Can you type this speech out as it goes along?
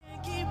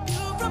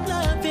stop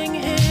loving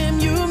him.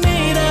 You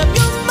made up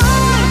your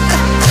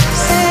mind.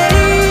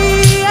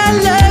 Say I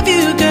love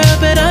you, girl,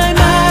 but I'm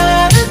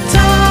out of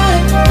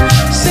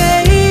time.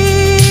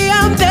 Say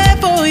I'm there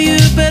for you,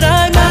 but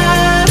I'm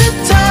out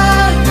of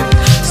time.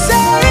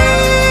 Say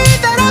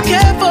that I'll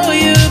care for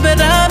you, but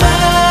I'm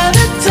out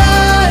of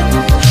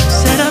time.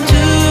 Said I'm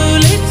too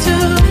late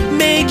to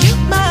make you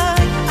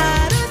mine.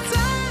 Out of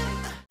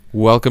time.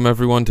 Welcome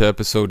everyone to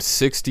episode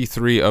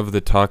 63 of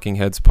the Talking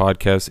Heads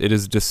podcast. It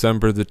is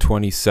December the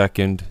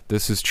 22nd.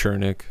 This is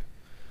Chernik.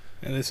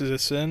 And this is a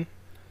sin.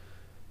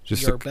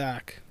 Just You're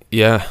back.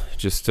 Yeah,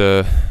 just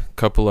a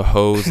couple of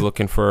hoes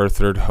looking for our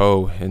third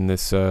hoe in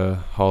this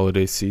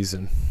holiday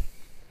season.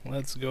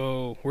 Let's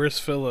go. Where's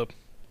Philip?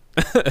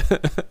 Oh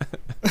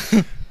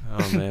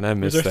man, I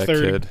miss Where's our that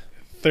kid.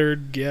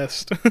 Third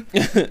guest.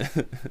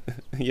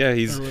 Yeah,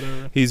 or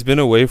whatever. he's been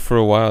away for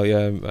a while.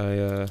 Yeah,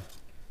 I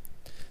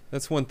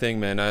that's one thing,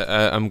 man.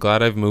 I'm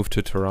glad I've moved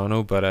to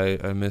Toronto, but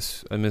I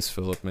miss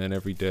Philip, man,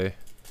 every day.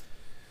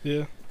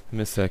 Yeah. I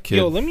miss that kid.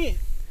 Yo, let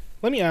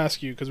me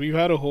ask you, because we've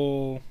had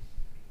a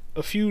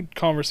few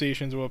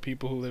conversations about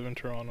people who live in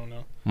Toronto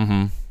now.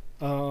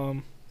 Mm-hmm.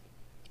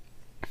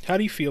 How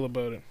do you feel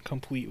about it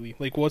completely?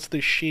 Like, what's the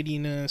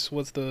shittiness?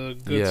 What's the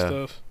good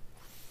stuff?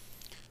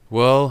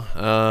 Well,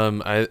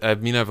 I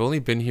mean, I've only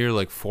been here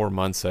like 4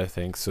 months, I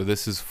think. So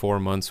this is 4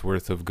 months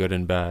worth of good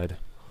and bad.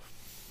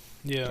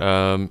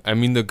 Yeah. I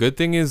mean, the good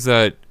thing is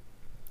that,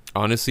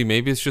 honestly,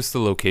 maybe it's just the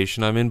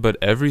location I'm in, but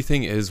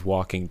everything is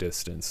walking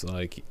distance.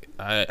 Like,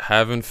 I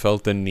haven't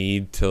felt the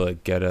need to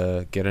like get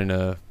in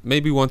a.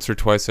 Maybe once or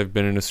twice I've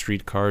been in a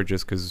streetcar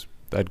just because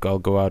I'll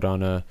go out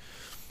on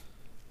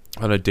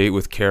a date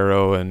with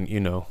Caro, and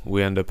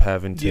we end up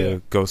having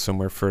to go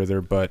somewhere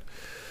further. But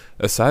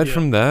aside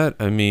from that,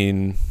 I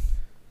mean,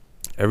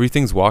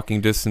 everything's walking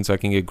distance. I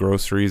can get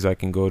groceries. I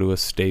can go to a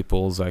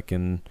Staples. I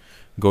can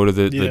go to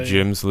the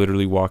gyms,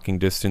 literally walking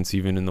distance,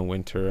 even in the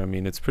winter. I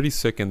mean, it's pretty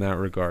sick in that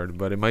regard,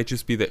 but it might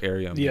just be the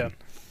area I'm in.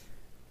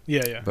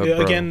 Yeah. But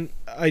again,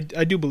 I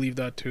do believe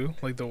that too,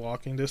 like the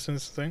walking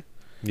distance thing.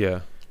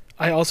 Yeah.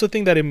 I also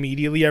think that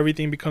immediately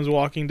everything becomes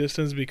walking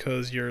distance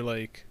because you're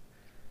like,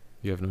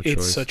 You have no it's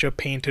choice. such a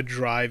pain to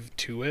drive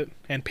to it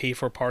and pay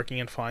for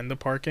parking and find the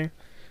parking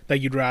that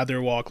you'd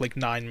rather walk like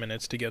 9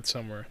 minutes to get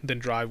somewhere than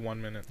drive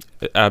 1 minute.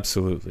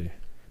 Absolutely.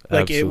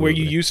 Like where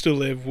you used to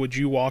live, would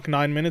you walk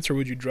 9 minutes or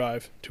would you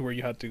drive to where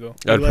you had to go?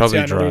 I'd Let's probably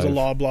say I know there's a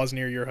drive. Loblaws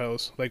near your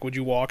house. Like, would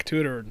you walk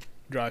to it or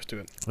drive to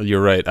it?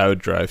 You're right. I would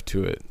drive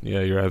to it. Yeah,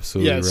 you're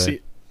absolutely right.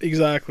 See,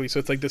 exactly. So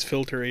it's like this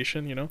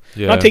filtration,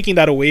 Yeah. Not taking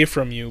that away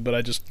from you, but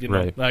I just,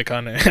 Right. I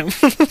kind of am.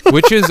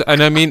 Which is,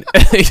 and I mean,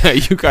 yeah,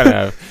 you kind of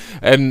have.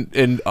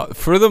 And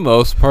for the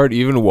most part,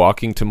 even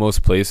walking to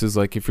most places,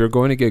 like if you're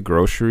going to get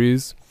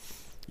groceries,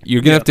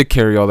 you're going to have to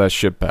carry all that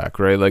shit back,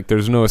 right? Like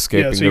there's no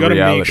escaping so you the gotta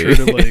reality. make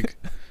sure to like,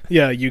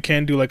 you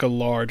can do like a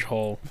large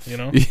haul,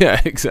 Yeah,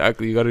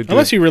 exactly. You got to do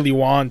Unless you really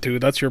want to,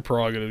 that's your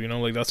prerogative,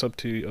 like that's up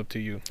to you. If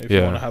you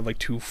Yeah. want to have like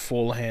 2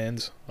 full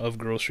hands of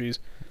groceries.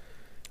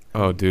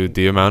 Oh, dude,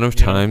 the amount of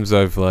times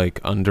I've like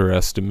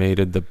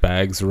underestimated the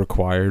bags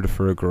required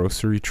for a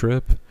grocery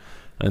trip,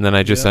 and then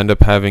I just end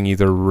up having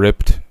either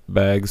ripped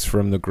bags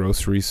from the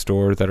grocery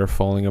store that are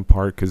falling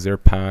apart because they're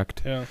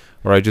packed,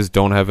 or I just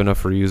don't have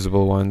enough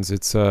reusable ones.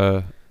 It's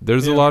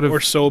there's a lot of or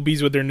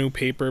Sobeys with their new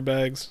paper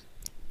bags.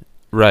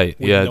 Right.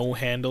 With yeah. no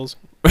handles.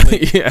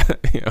 Yeah.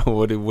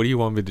 What do you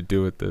want me to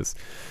do with this?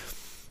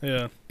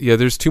 Yeah. Yeah,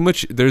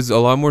 there's a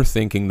lot more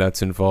thinking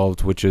that's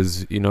involved, which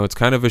is, it's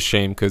kind of a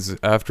shame because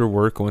after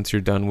work, once you're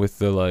done with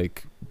the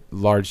like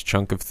large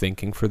chunk of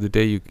thinking for the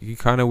day, you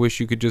kind of wish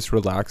you could just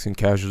relax and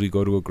casually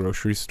go to a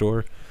grocery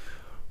store.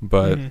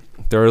 But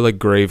there are like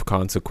grave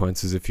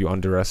consequences if you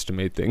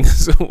underestimate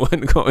things when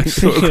going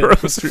to a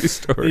grocery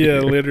store. Yeah,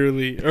 here.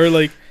 literally. Or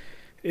like,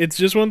 it's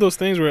just one of those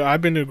things where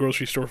I've been to a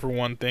grocery store for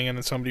one thing and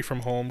then somebody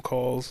from home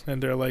calls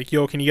and they're like,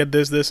 yo, can you get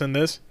this, this, and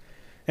this?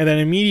 And then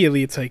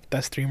immediately it's like,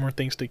 that's 3 more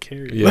things to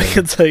carry. Yeah. Like,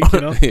 it's like,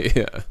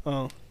 Yeah.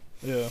 Oh,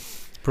 yeah.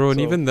 Bro, and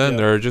So, even then,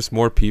 there are just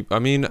more people. I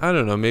mean, I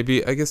don't know.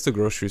 Maybe, I guess the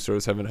grocery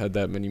stores haven't had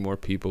that many more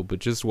people, but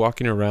just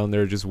walking around,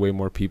 there are just way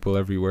more people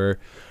everywhere.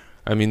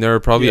 I mean, there are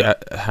probably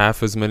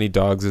half as many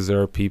dogs as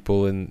there are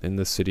people in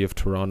the city of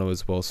Toronto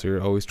as well, so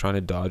you're always trying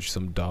to dodge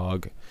some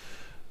dog.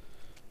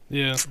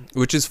 Yeah.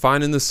 Which is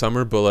fine in the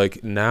summer, but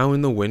like now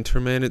in the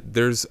winter, man,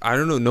 I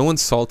don't know, no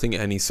one's salting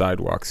any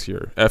sidewalks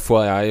here.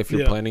 FYI, if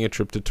you're planning a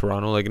trip to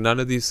Toronto, like none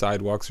of these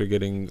sidewalks are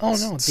getting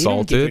salted. They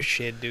don't give a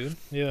shit, dude.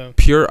 Yeah.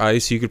 Pure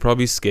ice. You could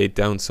probably skate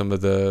down some of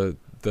the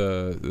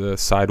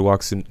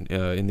sidewalks in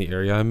the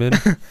area I'm in.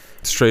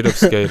 Straight up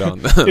skate on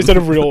them. Instead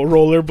of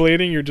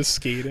rollerblading, you're just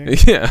skating.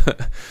 Yeah.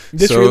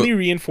 This really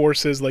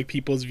reinforces like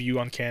people's view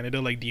on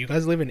Canada. Like, do you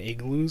guys live in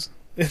igloos?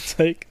 It's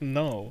like,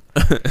 no.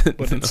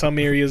 But in some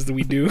areas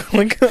we do.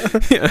 Like,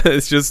 yeah,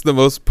 it's just the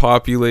most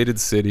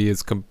populated city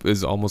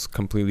is almost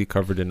completely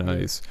covered in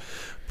ice.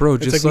 Bro,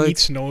 it's just like we need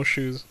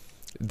snowshoes.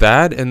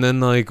 That, and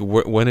then like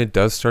when it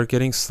does start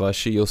getting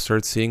slushy, you'll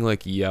start seeing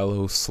like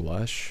yellow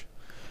slush.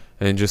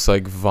 and just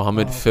like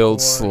vomit-filled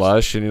course.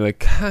 slush, and you're like,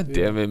 God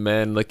Yeah. damn it,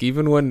 man! Like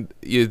even when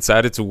it's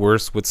at its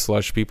worst with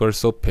slush, people are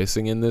still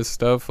pissing in this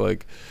stuff.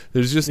 Like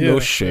there's just Yeah, no yeah.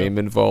 shame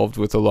involved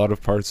with a lot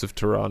of parts of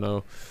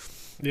Toronto.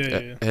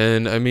 Yeah.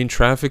 And I mean,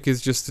 traffic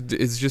is just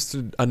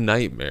a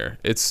nightmare.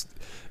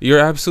 You're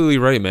absolutely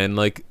right, man.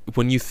 Like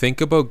when you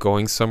think about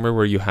going somewhere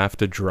where you have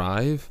to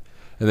drive,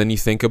 and then you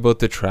think about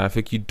the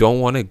traffic, you don't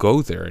want to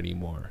go there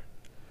anymore.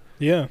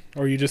 Yeah.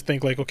 Or you just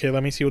think like, okay,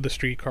 let me see what the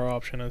streetcar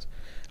option is.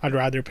 I'd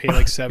rather pay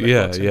like $7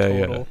 Yeah, in yeah,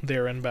 yeah. total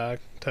there and back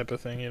type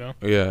of thing, you know?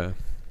 Yeah,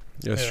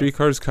 Yeah.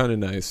 streetcar's kind of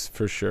nice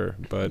for sure,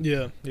 but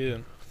Yeah.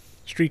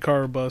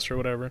 Streetcar or bus or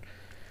whatever.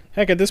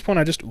 Heck, at this point,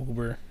 I just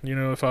Uber. You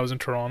know, if I was in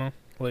Toronto,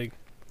 like,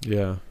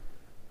 yeah,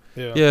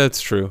 yeah.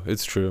 it's true.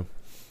 It's true.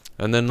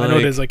 And then I know it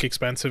like, is like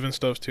expensive and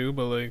stuff too,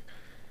 but like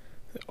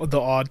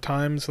the odd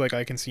times, like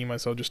I can see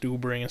myself just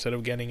Ubering instead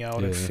of getting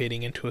out and Yeah.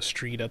 fitting into a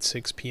street at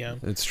 6 p.m.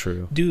 it's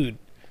true. Dude,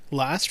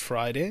 last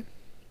Friday,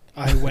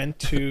 I went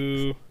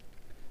to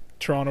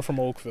Toronto from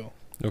Oakville.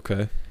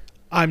 Okay.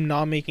 I'm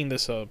not making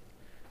this up.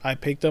 I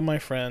picked up my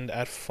friend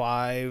at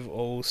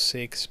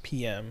 5:06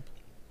 p.m.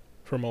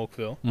 from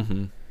Oakville,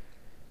 Mm-hmm.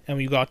 and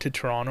we got to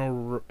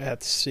Toronto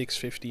at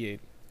 6:58.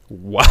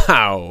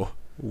 Wow.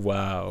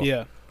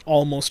 Yeah,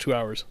 almost 2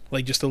 hours.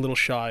 Like just a little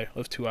shy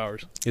of 2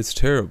 hours. It's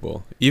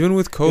terrible. Even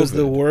with It was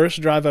the COVID.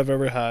 worst drive I've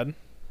ever had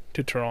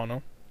to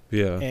Toronto,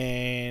 Yeah.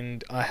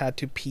 and I had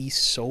to pee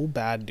so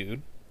bad,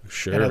 dude.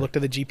 Sure. And I looked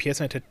at the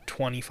GPS and it took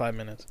 25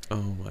 minutes. Oh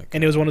my god.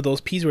 And it was one of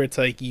those pees where it's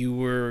like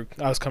I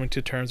was coming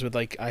to terms with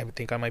like, I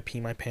think I might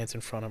pee my pants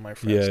in front of my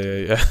friends.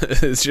 Yeah.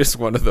 It's just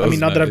one of those. I mean,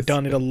 not that I've nights.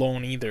 done it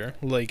alone either.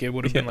 Like, it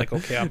would have been Yeah. like,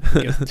 okay,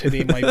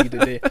 today might be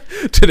the day.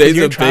 Today's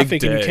You're a in traffic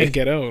big day. and you can't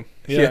get out.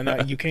 Yeah, Yeah. no,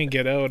 you can't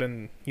get out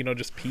and,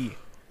 just pee.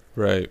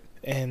 Right.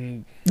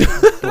 And,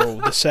 bro,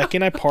 the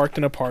second I parked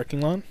in a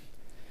parking lot,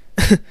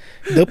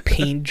 the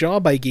paint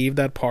job I gave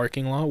that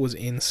parking lot was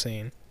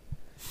insane.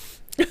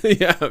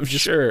 Yeah, I'm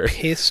sure.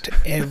 Pissed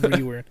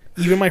everywhere.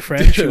 Even my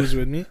friend, she was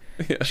with me.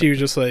 Yeah. She was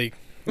just like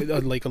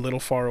a little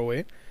far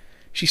away.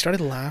 She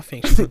started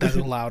laughing. She's like, "That's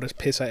the loudest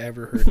piss I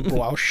ever heard."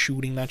 Bro, I was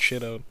shooting that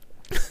shit out.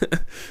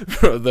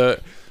 Bro,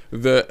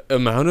 the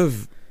amount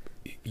of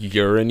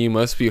urine you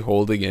must be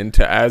holding in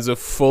to, as a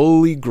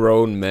fully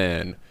grown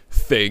man,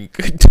 think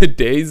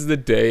today's the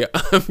day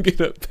I'm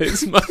gonna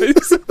piss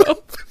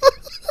myself,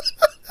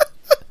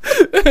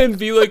 and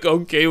be like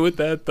okay with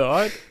that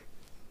thought.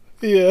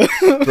 Yeah.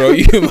 Bro,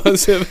 you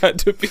must have had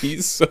to pee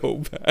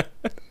so bad.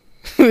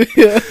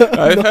 Yeah.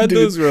 I've No, had dude,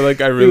 those where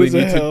like I it really was a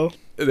need to. hell.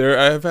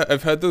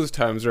 I've had those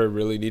times where I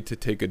really need to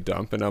take a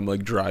dump and I'm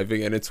like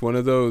driving, and it's one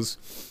of those,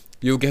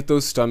 you'll get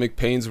those stomach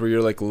pains where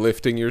you're like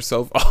lifting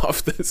yourself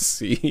off the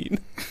scene.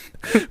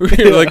 Where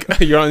you're like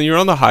you're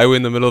on the highway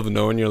in the middle of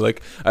nowhere and you're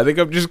like, I think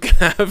I'm just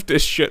gonna have to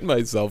shit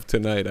myself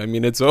tonight. I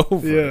mean, it's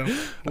over. Yeah.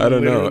 I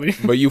don't literally. know.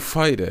 But you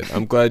fight it.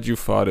 I'm glad you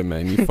fought it,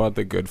 man. You fought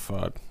the good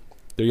fight.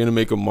 They're gonna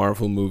make a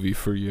Marvel movie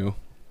for you.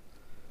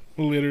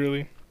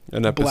 Literally.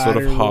 An episode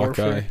of Bladder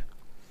Hawkeye.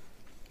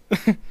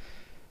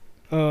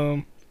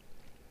 warfare.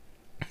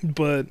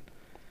 But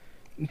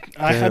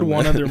I had Damn,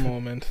 one man. other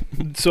moment.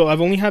 So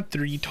I've only had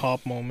 3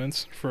 top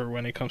moments for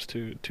when it comes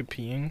to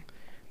peeing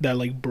that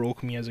like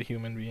broke me as a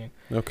human being.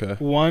 Okay.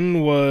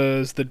 One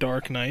was the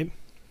Dark Knight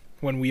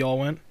when we all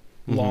went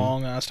Mhm.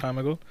 long ass time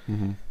ago,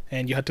 Mhm.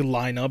 and you had to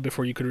line up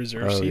before you could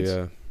reserve Oh seats.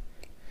 yeah.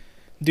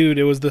 Dude,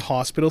 it was the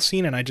hospital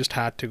scene, and I just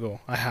had to go.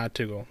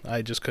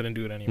 I just couldn't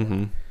do it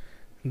anymore.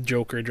 Mhm.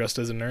 Joker dressed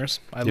as a nurse.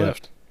 I Yeah.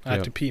 left. I had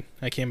Yeah. to pee.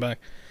 I came back.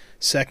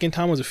 Second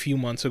time was a few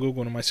months ago,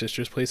 going to my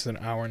sister's place, an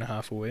hour and a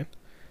half away.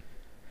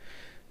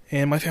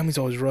 And my family's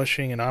always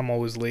rushing, and I'm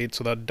always late,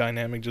 so that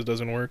dynamic just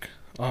doesn't work.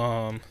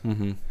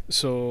 Mhm.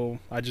 So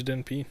I just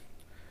didn't pee.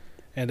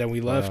 And then we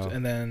left, Wow.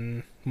 and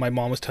then my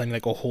mom was telling me,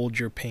 like, oh, hold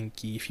your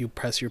pinky. If you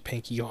press your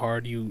pinky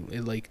hard,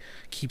 it, like,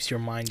 keeps your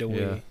mind away.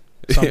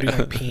 Yeah. So I'm doing,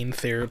 like, pain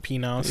therapy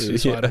now, so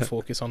I had to Yeah.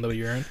 focus on the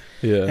urine.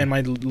 Yeah. And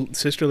my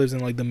sister lives in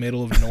like the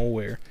middle of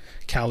nowhere,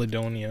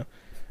 Caledonia,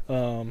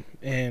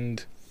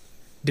 and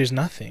there's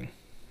nothing.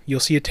 You'll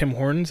see a Tim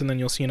Hortons, and then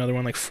you'll see another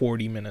one like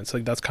 40 minutes.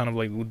 Like that's kind of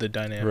like the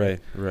dynamic.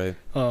 Right.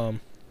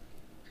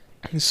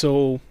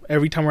 So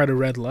every time we're at a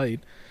red light,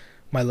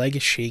 my leg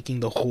is shaking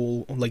the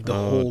whole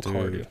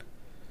car, dude. dude.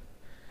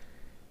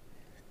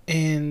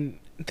 And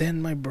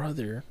then my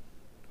brother,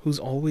 who's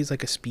always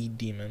like a speed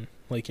demon,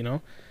 like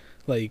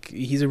like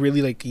he's a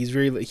really like he's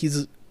very like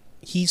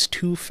he's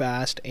too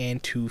fast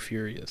and too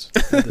furious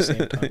at the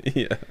same time.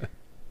 Yeah.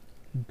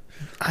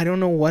 I don't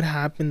know what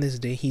happened this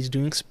day. He's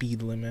doing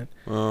speed limit.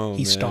 Oh,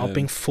 He's man.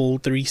 stopping full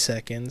 3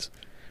 seconds.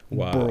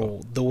 Wow.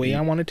 Bro, the way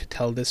I wanted to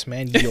tell this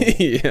man, yo,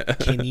 Yeah.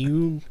 can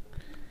you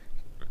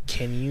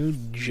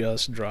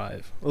just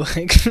drive?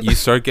 Like You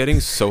start getting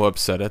so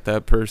upset at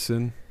that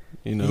person.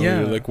 You know, Yeah.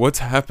 you're like, what's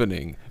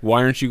happening?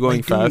 Why aren't you going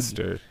Like, dude,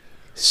 faster?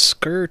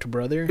 skirt,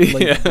 brother.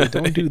 Like Yeah.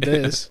 don't do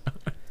this.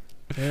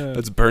 Yeah.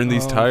 Let's burn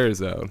these Um,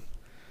 tires out.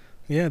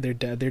 Yeah, they're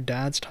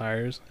dad's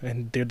tires,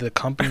 and they're the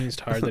company's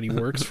tires that he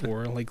works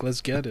for. Like,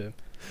 let's get it.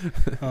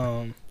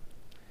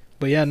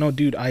 But yeah, no,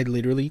 dude, I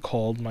literally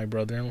called my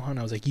brother-in-law and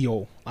I was like,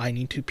 yo, I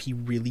need to pee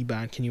really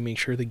bad. Can you make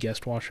sure the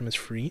guest washroom is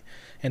free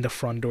and the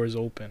front door is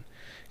open?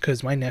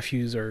 Because my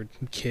nephews are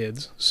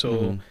kids, so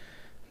Mhm.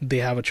 they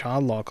have a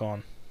child lock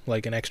on,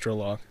 like an extra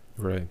lock.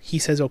 Right. He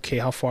says, okay,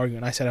 how far are you?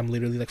 And I said, I'm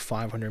literally like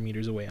 500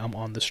 meters away. I'm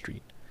on the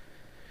street.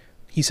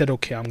 He said,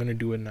 okay, I'm going to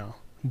do it now.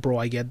 Bro,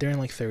 I get there in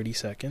like 30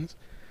 seconds.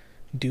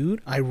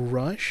 Dude, I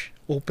rush,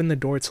 open the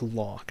door, it's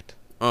locked.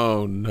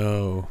 Oh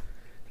no.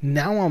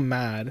 Now I'm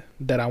mad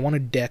that I want to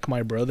deck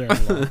my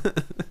brother-in-law.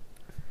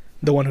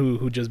 The one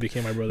who just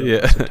became my brother-in-law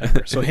Yeah. in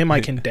September. So him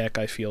I can deck,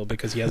 I feel,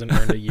 because he hasn't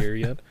earned a year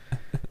yet.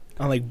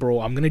 I'm like,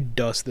 bro, I'm going to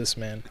dust this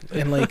man.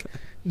 And like...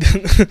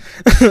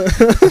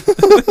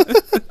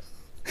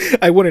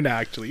 I wouldn't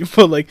actually,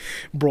 but like,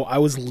 bro, I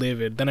was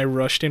livid. Then I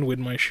rushed in with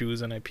my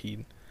shoes and I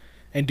peed.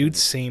 And dude,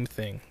 same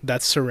thing.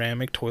 That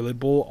ceramic toilet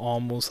bowl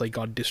almost like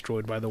got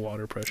destroyed by the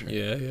water pressure.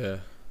 Yeah, yeah.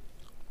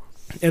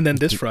 And then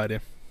this Friday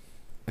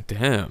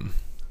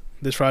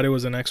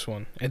was the next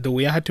one. And the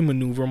way I had to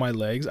maneuver my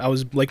legs, I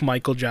was like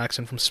Michael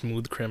Jackson from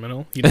Smooth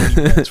Criminal. You know, he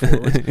bends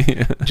forward,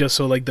 Yeah. just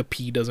so like the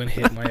pee doesn't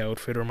hit my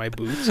outfit or my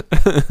boots.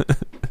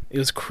 It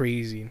was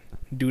crazy.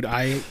 Dude,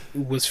 I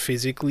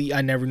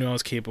never knew I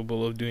was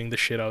capable of doing the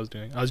shit I was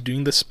doing. I was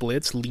doing the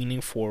splits,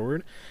 leaning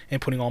forward,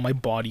 and putting all my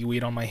body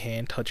weight on my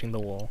hand, touching the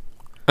wall.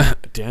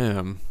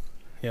 Damn.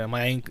 Yeah,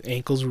 my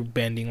ankles were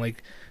bending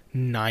like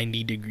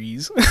 90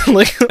 degrees.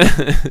 Like,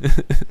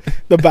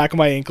 the back of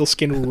my ankle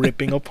skin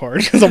ripping apart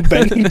because I'm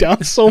bending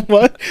down so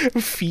much.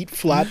 Feet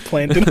flat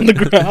planted on the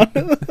ground.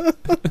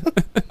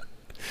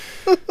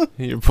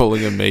 You're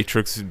pulling a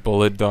Matrix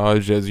bullet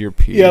dodge as you're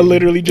peeing. Yeah,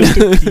 literally just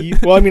to pee.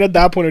 Well, I mean, at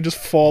that point, it just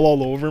fall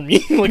all over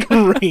me, like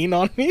rain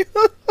on me.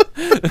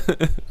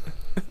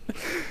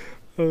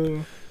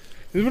 There's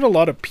been a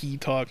lot of pee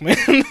talk, man.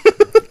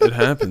 It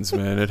happens,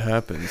 man. It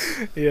happens.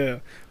 Yeah,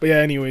 but yeah.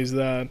 Anyways,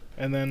 that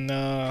and then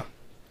The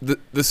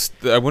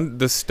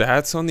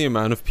stats on the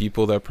amount of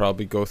people that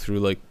probably go through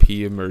like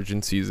pee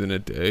emergencies in a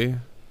day,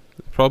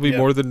 probably Yeah,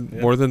 more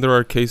than there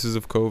are cases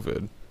of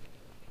COVID.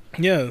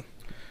 yeah.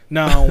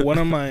 Now, one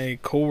of my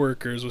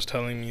coworkers was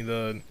telling me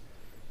that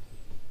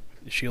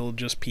she'll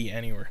just pee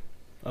anywhere.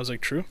 I was like,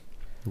 true.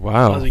 I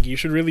Wow. was like, you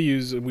should really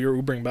use. We were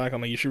Ubering back.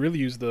 I'm like, you should really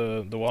use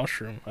the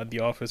washroom at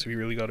the office if you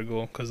really gotta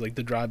go, because like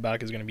the drive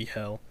back is gonna be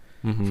hell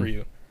Mhm. for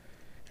you.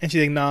 And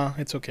she's like, nah,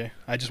 it's okay.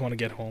 I just want to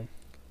get home.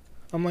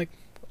 I'm like,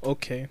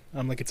 okay.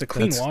 I'm like, it's a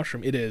clean That's-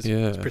 washroom. It is.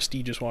 Yeah. It's a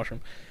prestigious washroom.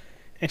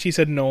 And she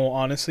said, no,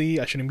 honestly,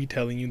 I shouldn't be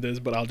telling you this,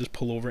 but I'll just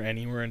pull over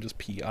anywhere and just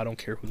pee. I don't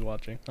care who's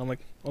watching. I'm like,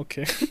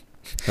 okay.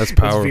 That's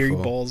powerful. That's very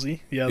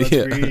ballsy. Yeah, that's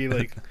Yeah. very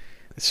like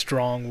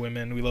strong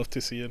women. We love to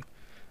see it.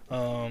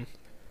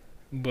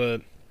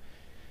 But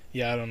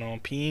yeah, I don't know.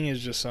 Peeing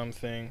is just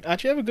something.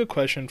 Actually, I have a good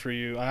question for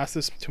you. I asked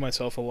this to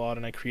myself a lot,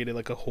 and I created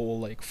like a whole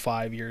like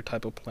 5-year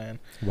type of plan.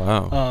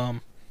 Wow.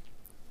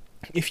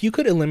 If you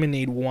could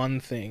eliminate one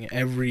thing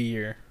every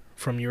year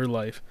from your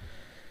life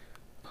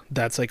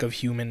that's like of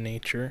human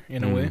nature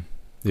in a way,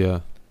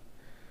 Yeah.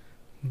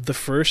 the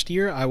first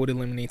year I would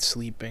eliminate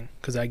sleeping,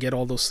 because I get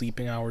all those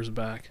sleeping hours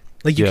back.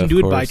 Like, you Yeah, can of do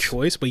it by course.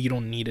 choice, but you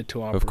don't need it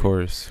to operate. Of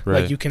course.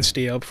 Right. Like, you can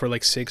stay up for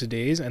like 6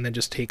 days and then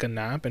just take a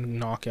nap and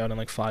knock out in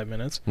like 5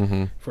 minutes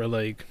Mm-hmm. for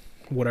like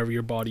whatever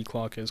your body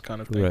clock is,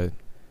 kind of thing. Right.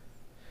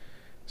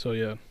 So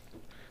yeah,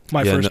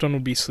 my Yeah, first one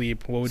would be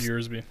sleep. What would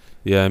yours be?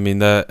 Yeah. I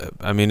mean,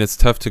 it's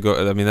tough to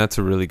go. I mean, that's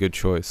a really good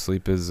choice.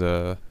 Sleep is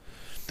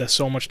That's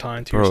so much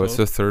time to bro. yourself.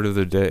 It's a third of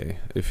the day.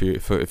 If you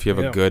have Yeah.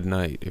 a good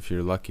night, if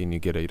you're lucky and you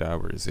get 8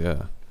 hours.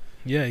 Yeah.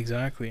 Yeah,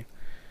 exactly.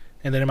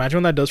 And then imagine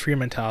what that does for your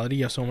mentality.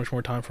 You have so much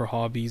more time for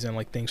hobbies and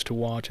like things to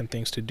watch and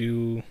things to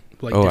do.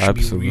 Like, Oh, there should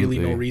be really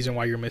no absolutely. reason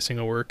why you're missing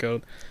a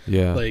workout.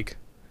 Yeah. Like,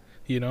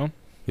 you know?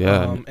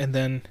 yeah.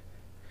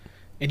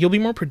 And you'll be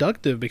more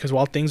productive, because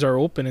while things are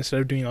open,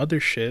 instead of doing other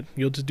shit,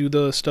 you'll just do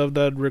the stuff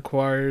that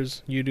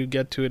requires you to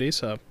get to it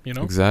ASAP, you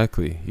know?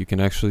 Exactly. You can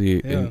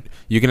actually Yeah.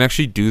 you can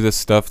actually do the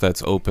stuff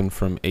that's open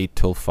from 8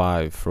 till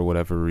 5 for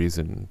whatever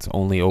reason. It's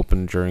only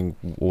open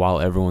while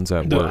everyone's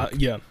at work.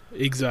 Yeah,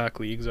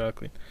 exactly.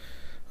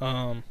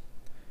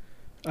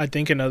 I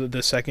think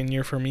the second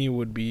year for me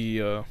would be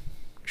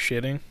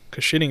shitting,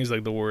 because shitting is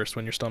like the worst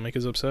when your stomach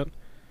is upset.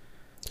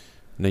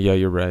 No, yeah,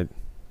 you're right.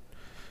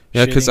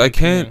 Yeah, because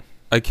Shitting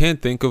I and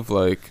can't think of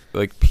like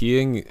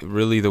peeing.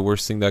 Really, the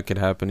worst thing that could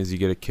happen is you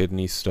get a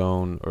kidney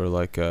stone or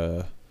like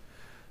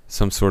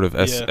some sort of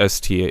Yeah.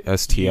 STI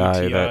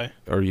that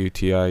or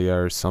UTI, yeah,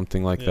 or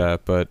something like Yeah.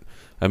 that. But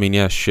I mean,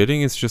 yeah,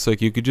 shitting is just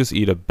like you could just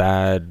eat a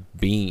bad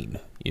bean,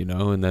 you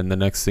know, and then the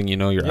next thing you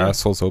know, your Yeah.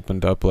 asshole's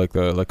opened up like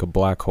a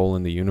black hole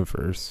in the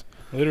universe.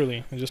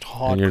 Literally, it's just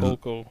hot you're-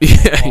 cocoa.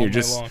 Yeah, all you're night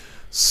just long.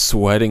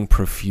 sweating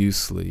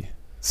profusely,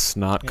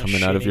 snot Yeah,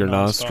 coming out of your shitting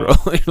nostril.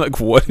 You're like,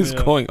 what is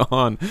Yeah. going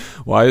on?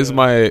 Why is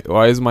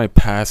my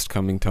past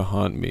coming to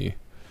haunt me?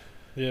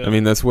 Yeah. I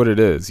mean, that's what it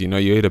is. You know,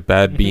 you ate a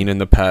bad bean Mhm. in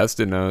the past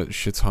and now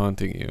shit's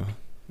haunting you.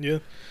 Yeah,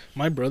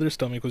 my brother's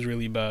stomach was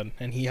really bad,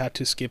 and he had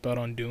to skip out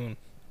on Dune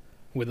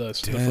with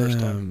us the first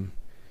time.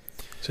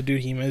 Damn. So,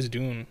 dude, he missed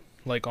Dune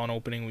like on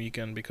opening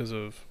weekend because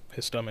of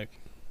his stomach.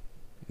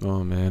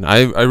 Oh man,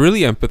 I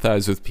really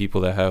empathize with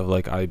people that have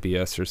like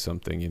IBS or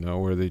something, you know,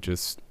 where they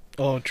just.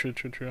 Oh, true.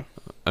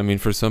 I mean,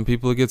 for some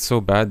people it gets so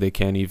bad they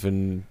can't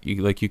even you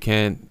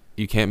can't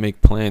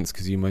make plans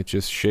because you might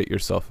just shit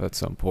yourself at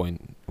some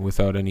point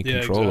without any Yeah,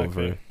 control over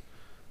exactly. it.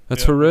 That's Yeah,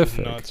 it's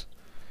horrific. nuts.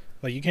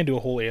 Like, you can't do a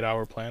whole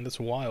 8-hour plan. That's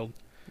wild.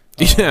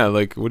 Yeah,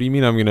 like what do you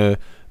mean I'm gonna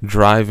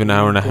drive an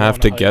hour and a Go half on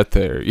a to hike. get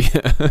there?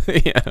 Yeah,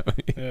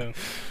 yeah.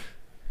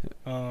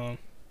 Yeah.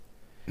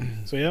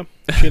 So yeah,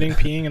 shitting,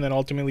 peeing, and then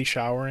ultimately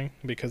showering.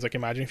 Because like,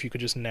 imagine if you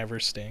could just never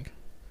stink.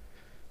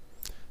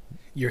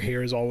 Your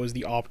hair is always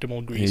the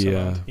optimal grease Yeah.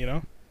 amount. You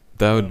know.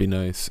 That would Yeah. be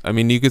nice. I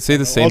mean, you could say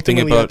the same thing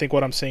Ultimately, I about. think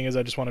what I'm saying is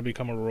I just want to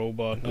become a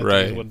robot. I think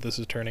Right. is what this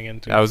is turning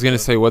into. I was gonna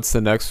So, say, what's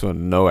the next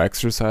one? No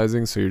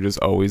exercising, so you're just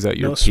always at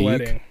your no peak.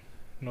 sweating.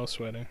 No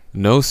sweating.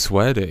 No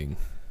sweating.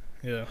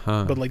 Yeah.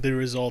 Huh. But like the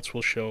results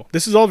will show.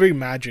 This is all very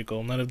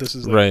magical. None of this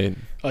is like Right.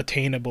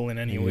 attainable in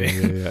any Yeah, way.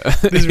 yeah.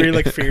 This is very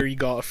like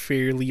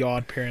fairly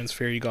odd parents,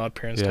 fairy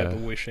godparents type Yeah.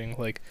 of wishing.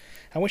 Like,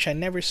 I wish I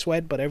never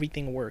sweat, but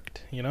everything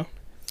worked. You know?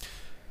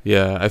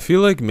 Yeah, I feel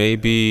like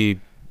maybe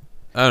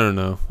I don't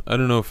know. I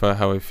don't know if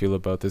how I feel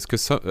about this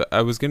because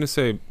I was gonna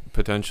say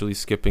potentially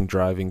skipping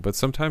driving, but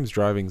sometimes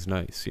driving's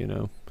nice, you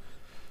know.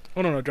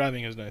 Oh no,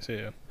 driving is nice.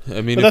 Yeah.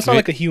 I mean, But if that's not ma-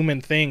 like a human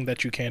thing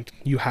that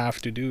you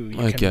have to do. You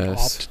I can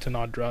guess. opt to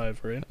not drive,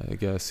 right? I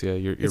guess yeah.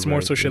 You're It's more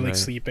right, so shit you're like right.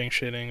 sleeping,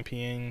 shitting,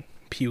 peeing,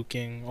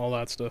 puking, all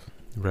that stuff.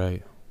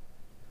 Right.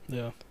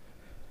 Yeah.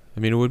 I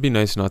mean, it would be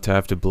nice not to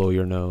have to blow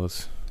your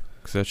nose,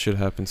 because that shit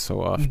happens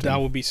so often. That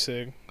would be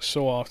sick.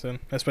 So often,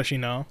 especially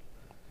now.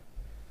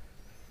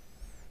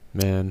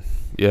 Man,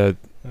 yeah,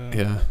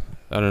 yeah.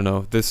 I don't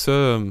know. This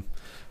I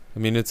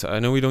mean, it's. I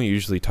know we don't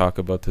usually talk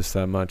about this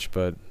that much,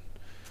 but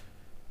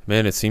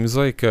man, it seems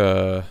like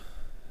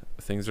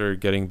things are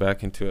getting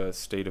back into a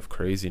state of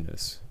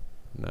craziness.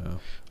 No.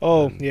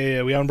 Oh, Um,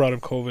 yeah. We haven't brought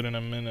up COVID in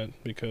a minute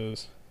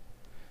because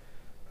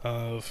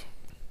of,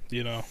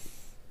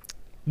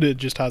 it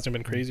just hasn't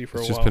been crazy for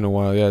It's a just while. been a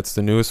while. Yeah, it's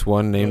the newest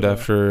one named But,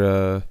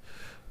 after.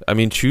 I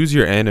mean, choose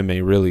your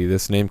anime. Really,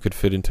 this name could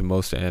fit into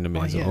most Oh,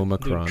 animes. yeah,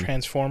 Omicron. dude,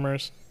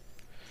 Transformers.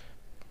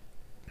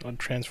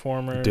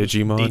 Transformers.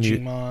 Digimon,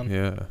 Digimon.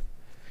 Yeah.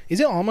 Is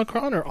it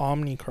Omicron or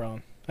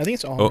Omnicron? I think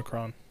it's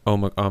Omicron.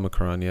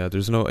 Omicron. Yeah.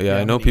 There's no. Yeah, Yeah,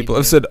 I I'm know an people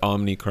have idiot. said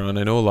Omnicron.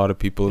 I know a lot of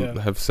people Yeah.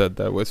 have said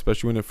that,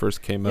 especially when it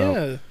first came out.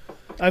 Yeah.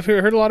 I've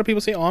heard a lot of people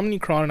say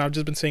Omnicron, and I've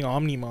just been saying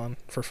Omnimon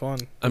for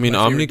fun. I mean,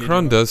 My favorite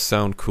Omnicron Digimon. does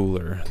sound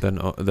cooler than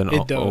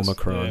It does.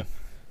 Omicron.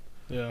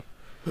 Yeah.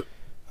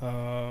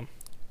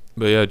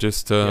 But yeah,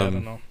 just Yeah, I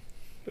don't know.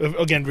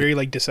 Again, very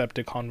like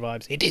Decepticon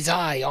vibes. It is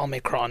I,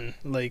 Omicron.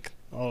 Like,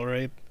 all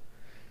right.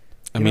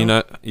 I You mean,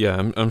 know?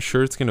 I'm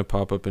sure it's gonna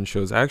pop up in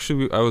shows.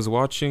 Actually, I was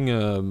watching.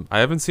 I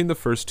haven't seen the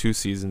first 2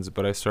 seasons,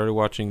 but I started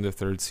watching the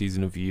 3rd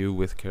season of You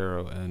with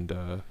Caro,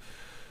 and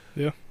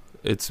Yeah.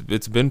 it's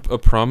been a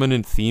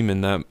prominent theme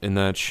in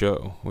that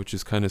show, which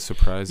is kind of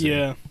surprising.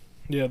 Yeah.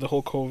 Yeah, the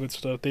whole COVID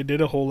stuff. They did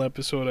a whole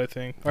episode, I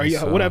think. I What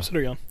saw. episode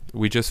are you on?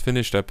 We just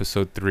finished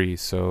episode 3,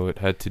 so it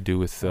had to do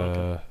with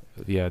Okay.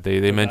 yeah, they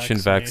The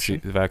mentioned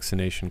vaccination.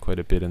 vaccination quite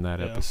a bit in that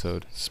Yeah.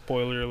 episode.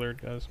 Spoiler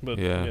alert, guys. But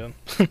Yeah.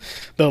 yeah.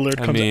 The alert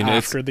I comes mean,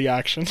 after the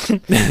action.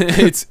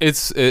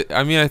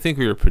 I mean, I think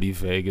we were pretty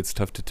vague. It's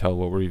tough to tell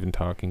what we're even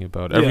talking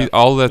about. Yeah.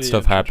 All that Yeah,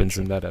 stuff true, happens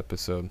true. in that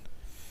episode.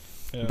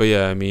 Yeah. But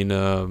yeah, I mean,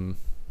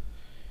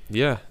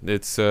 yeah,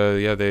 it's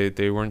yeah,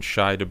 they weren't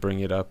shy to bring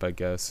it up, I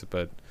guess,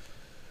 but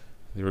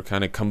they were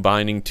kind of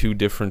combining 2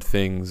 different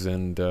things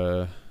and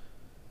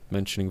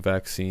mentioning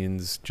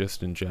vaccines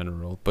just in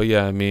general. But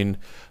yeah, I mean,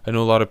 I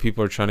know a lot of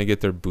people are trying to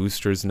get their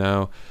boosters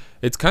now.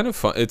 It's kind of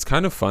fun. It's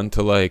kind of fun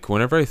to like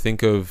whenever I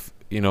think of,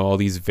 all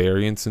these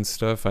variants and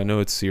stuff. I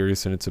know it's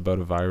serious and it's about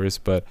a virus,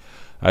 but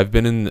I've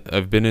been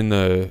in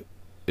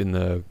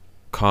the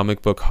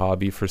comic book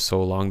hobby for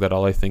so long that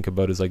all I think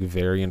about is like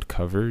variant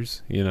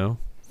covers, Yeah.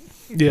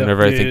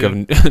 Whenever I yeah, think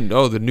yeah.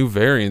 of the new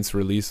variants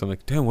released, I'm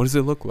like, damn, what does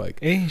it look like?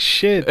 Hey,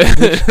 shit. Which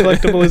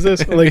collectible is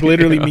this? Like,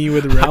 literally me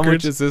with records. How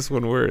much is this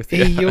one worth?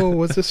 Hey, yo,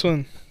 what's this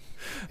one?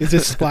 Is it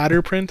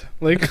splatter print?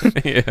 Like,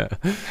 Yeah.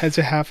 has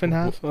it half and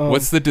half?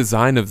 What's the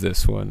design of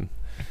this one?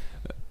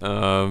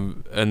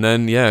 And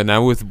then yeah,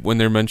 now when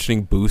they're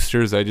mentioning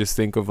boosters, I just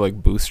think of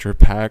like booster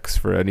packs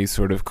for any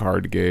sort of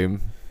card game.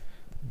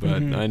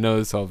 But Mhm. I know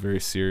it's all very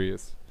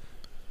serious.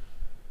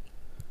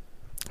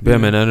 But yeah,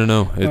 Yeah. man, I don't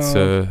know. It's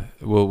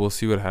we'll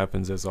see what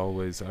happens as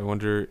always. I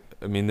wonder.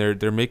 I mean,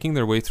 they're making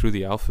their way through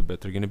the alphabet.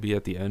 They're gonna be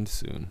at the end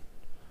soon.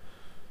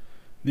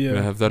 Yeah.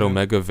 Gonna have that yeah.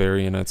 Omega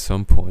variant at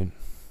some point.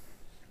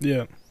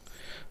 Yeah.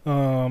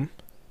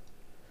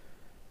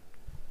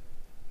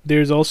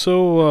 There's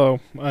also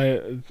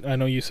I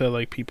know you said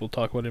like people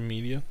talk about it in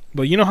media,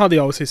 but you know how they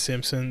always say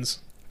Simpsons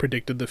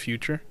predicted the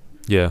future?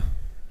 Yeah.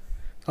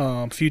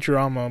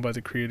 Futurama, by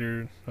the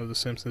creator of the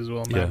Simpsons as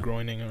well, Matt Yeah.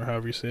 Groening or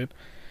however you say it.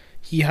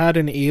 He had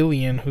an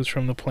alien who's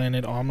from the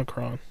planet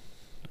Omicron,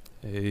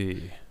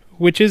 Hey.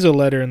 which is a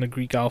letter in the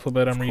Greek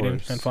alphabet. I'm Of reading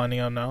course. and finding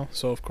out now,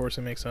 so of course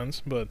it makes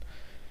sense. But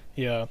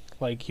yeah,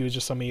 like he was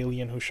just some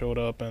alien who showed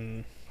up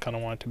and kind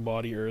of wanted to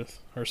body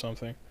Earth or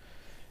something.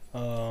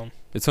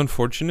 It's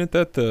unfortunate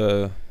that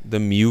the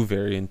Mew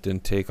variant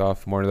didn't take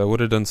off more. That would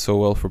have done so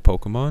well for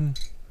Pokemon,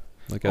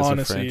 like as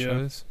Honestly, a yeah.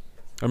 franchise.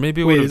 Or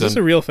maybe it Wait, would is have this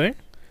done. a real thing?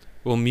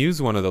 Well,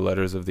 Mew's one of the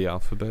letters of the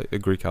alphabet, the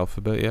Greek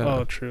alphabet. Yeah.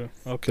 Oh, true.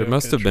 Okay. There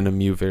must okay, have true. been a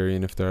Mew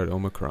variant if they're at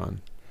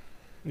Omicron.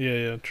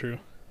 Yeah, true.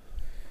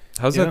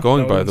 How's Yeah, that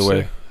going, that by would've the been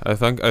way?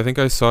 sick. I think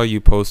I saw you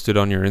posted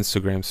on your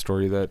Instagram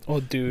story that Oh,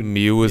 dude.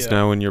 Mew is yeah.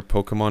 now in your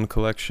Pokemon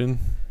collection.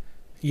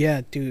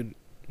 Yeah, dude.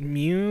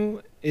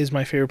 Mew is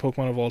my favorite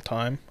Pokemon of all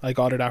time. I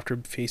got it after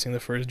facing the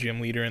first gym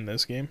leader in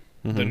this game,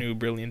 the new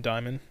Brilliant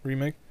Diamond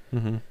remake.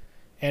 Mm-hmm.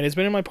 And it's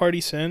been in my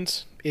party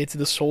since. It's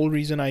the sole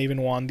reason I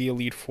even won the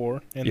Elite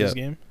Four in this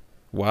game.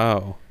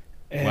 Wow.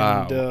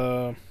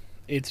 And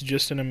it's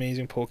just an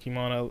amazing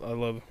Pokemon. I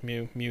love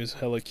Mew. Mew's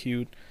hella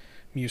cute.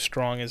 Mew's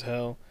strong as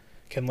hell.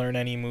 Can learn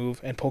any move.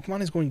 And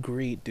Pokemon is going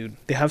great, dude.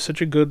 They have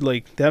such a good,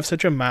 they have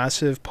such a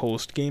massive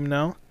post game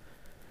now.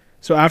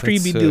 So after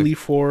That's you beat sick. the Elite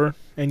Four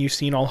and you've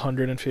seen all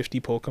 150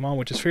 Pokemon,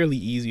 which is fairly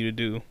easy to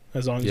do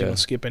as long as you Yeah. don't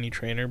skip any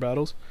trainer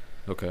battles.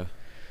 Okay.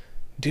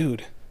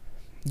 Dude,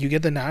 you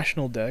get the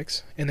national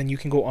dex, and then you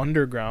can go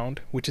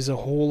underground, which is a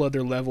whole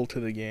other level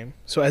to the game.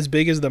 So as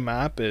big as the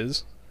map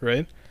is,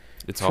 right?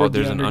 It's For all the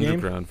there's an undergame?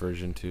 underground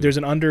version too. There's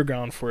an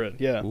underground for it,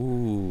 yeah.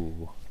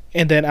 Ooh.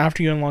 And then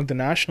after you unlock the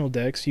national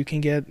dex, you can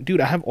get...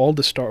 Dude, I have all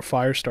the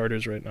fire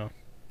starters right now.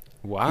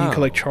 Wow. You can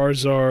collect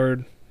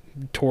Charizard,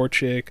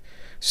 Torchic,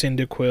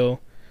 Cyndaquil,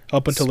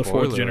 up until the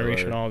fourth Spoiler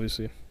generation, alert.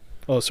 obviously.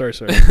 Oh, sorry.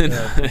 No,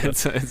 Yeah,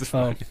 it's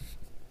fine.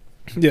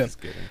 yeah.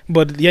 Just kidding.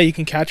 But yeah, you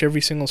can catch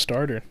every single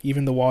starter,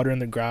 even the water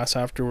and the grass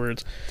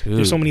afterwards.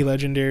 There's so Dude. many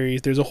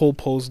legendaries. There's a whole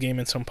post game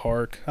in some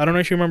park. I don't know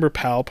if you remember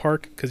Pal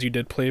Park, because you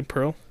did play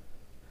Pearl.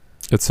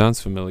 It sounds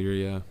familiar,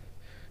 yeah.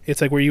 It's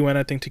like where you went,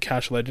 I think, to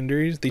catch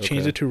legendaries. They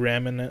changed Okay. it to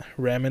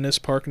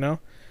Raminus Park now.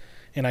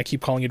 And I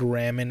keep calling it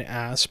Ramen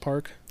Ass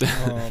Park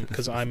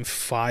because I'm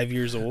 5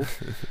 years old.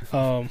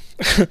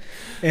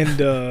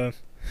 And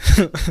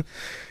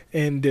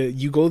and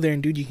you go there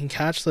and, dude, you can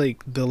catch,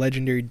 like, the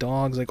legendary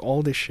dogs, like,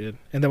 all this shit.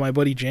 And then my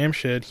buddy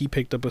Jamshed, he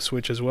picked up a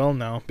Switch as well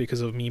now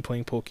because of me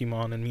playing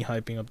Pokemon and me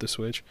hyping up the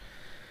Switch.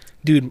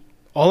 Dude,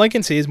 all I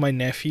can say is my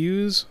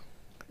nephew's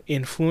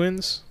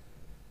influence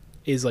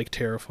is, like,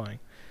 terrifying.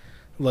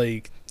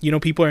 Like, you know,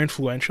 people are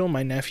influential.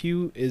 My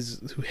nephew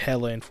is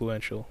hella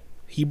influential.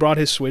 He brought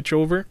his Switch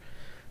over.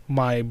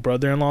 My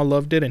brother-in-law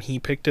loved it, and he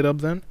picked it up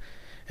then.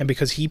 And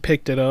because he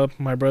picked it up,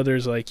 my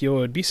brother's like, yo,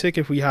 it'd be sick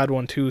if we had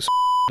one too. So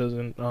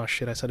doesn't... Oh,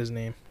 shit, I said his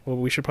name. Well,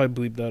 we should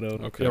probably bleep that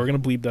out. Okay. Yeah, we're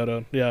going to bleep that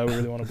out. Yeah, I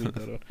really want to bleep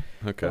that out.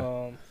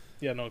 Okay.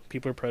 Yeah, no,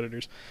 people are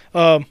predators.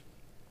 But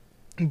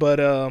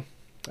I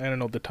don't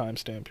know the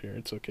timestamp here.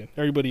 It's okay.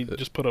 Everybody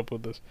just put up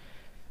with this.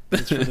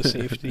 It's for the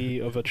safety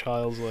of a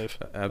child's life.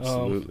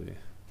 Absolutely.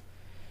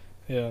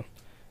 Yeah.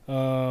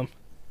 I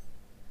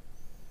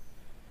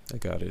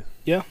got it.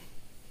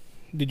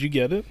 Did you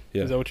get it?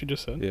 Yeah. Is that what you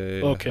just said? Yeah, yeah,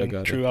 yeah. Okay, I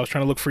got true. it. I was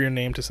trying to look for your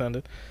name to send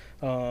it.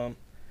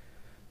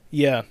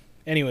 Yeah.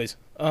 Anyways,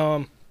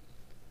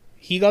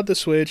 he got the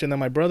Switch, and then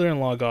my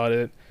brother-in-law got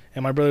it,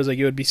 and my brother's like,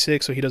 "Yo, it'd be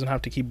sick, so he doesn't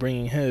have to keep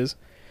bringing his."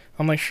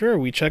 I'm like, "Sure."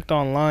 We checked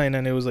online,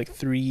 and it was like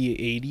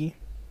 $380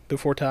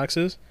 before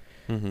taxes,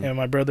 Mm-hmm. and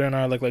my brother and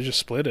I are like, "Let's just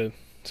split it."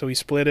 So we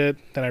split it.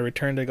 Then I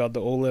returned it, got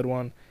the OLED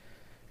one,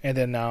 and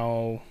then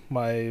now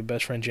my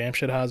best friend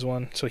Jamshed has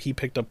one, so he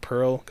picked up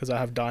Pearl because I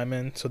have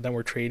Diamond. So then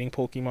we're trading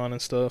Pokemon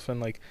and stuff, and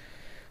like,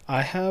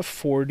 I have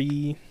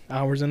 40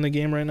 hours in the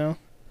game right now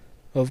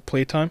of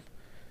playtime.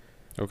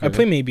 Okay. I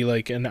play maybe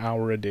like an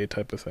hour a day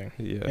type of thing,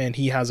 Yeah. and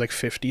he has like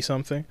 50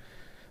 something.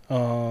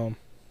 And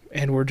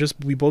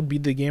we both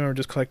beat the game, and we're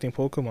just collecting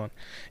Pokemon.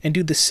 And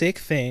dude, the sick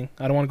thing,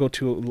 I don't want to go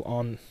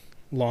too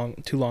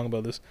long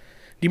about this.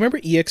 Do you remember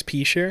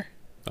EXP share?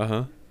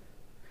 Uh-huh.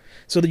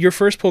 So that your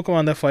first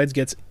Pokemon that fights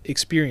gets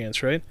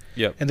experience, right?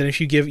 Yep. And then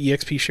if you give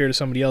EXP share to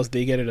somebody else,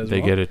 they get it as They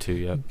well. get it too,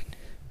 yep.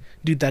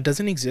 Dude, that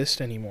doesn't exist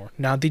anymore.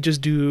 Now they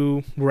just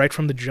do right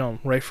from the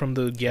jump, right from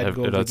the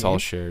get-go of the That's game. all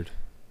shared.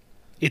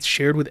 It's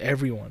shared with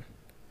everyone.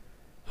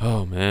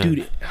 Oh, man.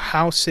 Dude,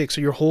 how sick.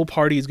 So your whole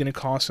party is going to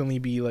constantly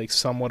be like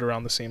somewhat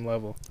around the same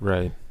level.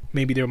 Right.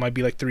 Maybe there might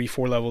be like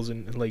 3-4 levels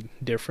in like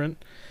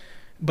different.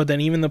 But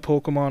then even the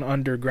Pokemon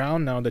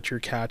underground now that you're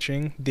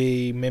catching,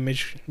 they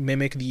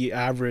mimic the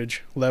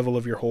average level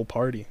of your whole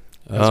party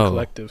as a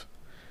collective.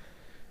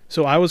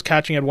 So I was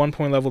catching at one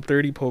point level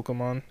 30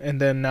 Pokemon, and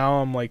then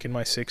now I'm like in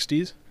my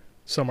 60s.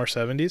 Some are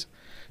 70s. So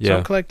Yeah.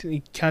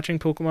 I'm catching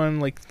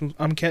Pokemon, like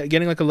I'm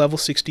getting like a level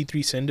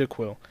 63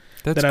 Cyndaquil.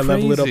 That's Then I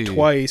level it up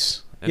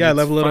twice. And Yeah, I it's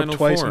level it up final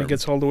twice, and form. it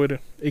gets all the way to...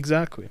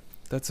 Exactly.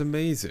 That's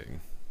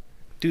amazing.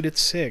 Dude,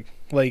 it's sick.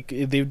 Like,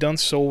 they've done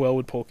so well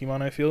with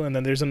Pokemon, I feel. And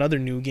then there's another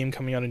new game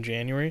coming out in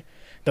January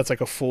that's like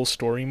a full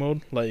story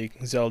mode, like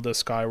Zelda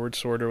Skyward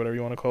Sword or whatever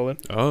you want to call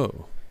it.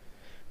 Oh.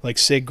 Like,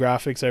 sick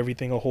graphics,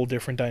 everything, a whole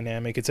different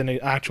dynamic. It's an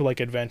actual, like,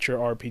 adventure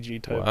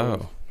RPG type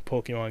of Wow.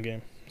 Pokemon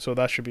game. So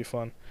that should be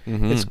fun.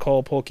 Mm-hmm. It's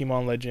called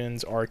Pokemon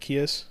Legends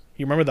Arceus.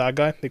 You remember that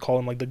guy? They call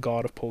him, like, the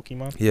god of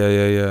Pokemon.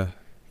 Yeah.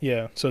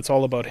 Yeah, so it's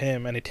all about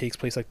him, and it takes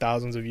place, like,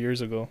 thousands of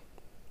years ago.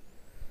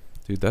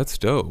 Dude, that's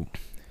dope.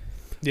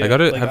 Yeah,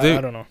 gotta- like, have they-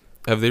 I don't know.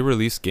 Have they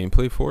released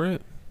gameplay for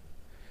it?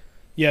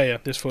 Yeah,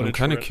 there's footage. I'm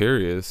kind for of it.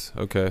 curious.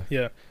 Okay.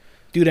 Yeah,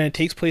 dude, and it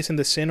takes place in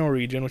the Sinnoh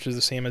region, which is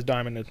the same as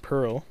Diamond and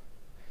Pearl,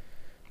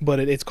 but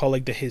it's called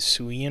like the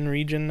Hisuian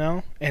region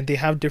now, and they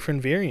have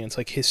different variants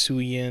like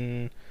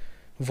Hisuian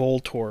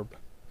Voltorb.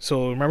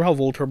 So remember how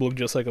Voltorb looked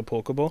just like a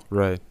Pokeball?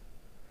 Right.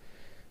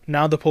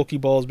 Now the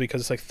Pokeballs,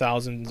 because it's like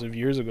thousands of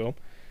years ago,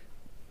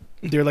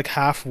 they're like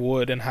half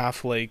wood and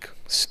half like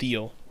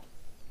steel.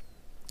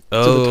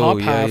 So the top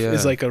half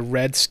is like a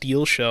red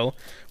steel shell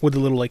with a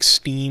little like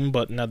steam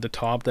button at the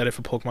top that if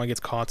a Pokemon gets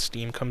caught,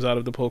 steam comes out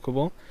of the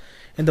Pokeball.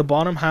 And the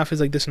bottom half is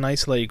like this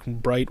nice like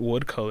bright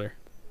wood color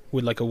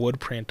with like a wood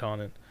print on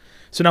it.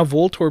 So now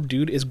Voltorb,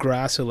 dude, is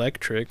grass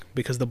electric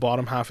because the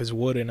bottom half is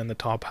wooden and the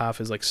top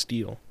half is like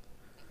steel.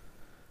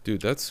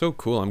 Dude, that's so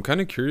cool. I'm kind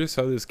of curious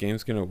how this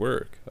game's gonna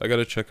work. I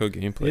gotta check out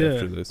gameplay Yeah.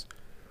 after this.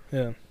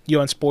 Yeah. Yo,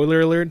 and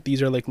spoiler alert,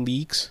 these are like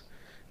leaks.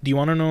 Do you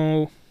want to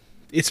know?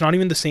 It's not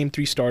even the same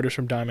 3 starters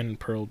from Diamond and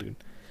Pearl, dude.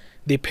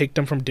 They picked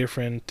them from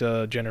different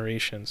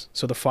generations.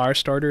 So the fire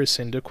starter is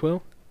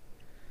Cyndaquil.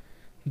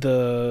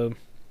 The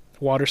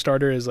water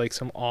starter is like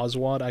some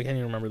Oswald. I can't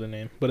even remember the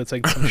name, but it's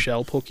like some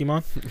shell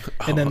Pokemon.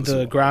 And then the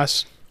Oswald.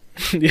 grass.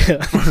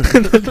 Yeah.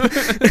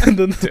 and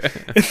then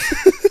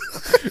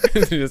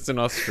Just an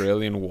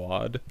Australian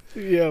wad.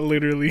 yeah,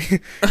 literally.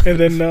 And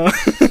then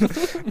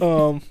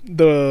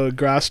the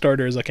grass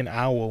starter is like an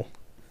owl.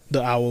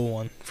 The owl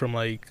one from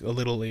like a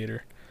little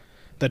later.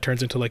 That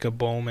turns into like a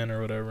bowman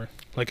or whatever.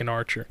 Like an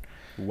archer.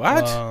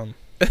 What?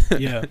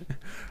 Yeah.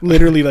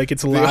 Literally like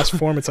its last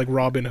form, it's like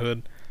Robin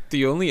Hood.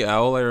 The only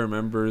owl I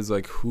remember is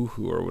like Hoo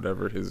Hoo or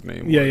whatever his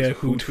name was. Yeah,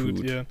 Hoot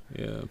Hoot, yeah.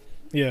 Yeah.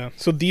 Yeah.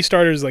 So these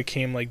starters like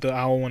came like the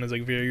owl one is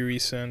like very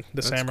recent.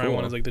 The That's samurai one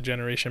cool. is like the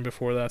generation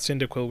before that.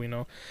 Cyndaquil we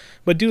know.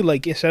 But dude,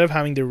 like instead of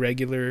having the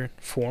regular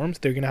forms,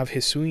 they're gonna have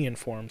Hisuian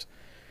forms.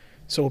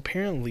 So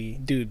apparently,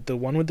 dude, the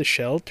one with the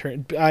shell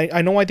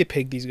I know why they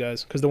picked these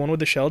guys because the one with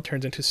the shell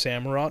turns into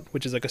Samurott,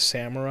 which is like a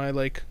samurai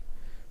like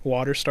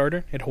water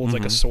starter. It holds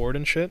like a Mhm. sword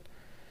and shit.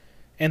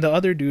 And the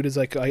other dude is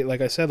like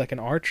I said, like an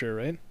archer,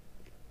 right?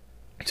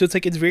 So it's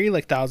like it's very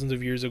like thousands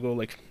of years ago,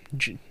 like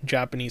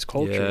Japanese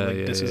culture.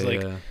 Like this is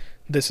like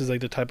this is like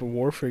the type of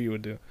warfare you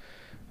would do.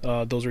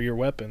 Those are your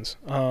weapons.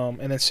 And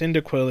then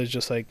Cyndaquil is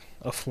just like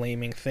a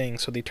flaming thing.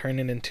 So they turn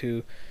it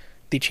into,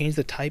 they change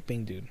the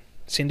typing, dude.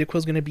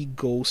 Cyndaquil's gonna be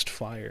Ghost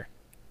Fire.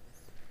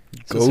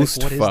 So it's Ghost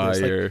like, what is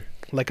this? Fire.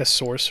 Like a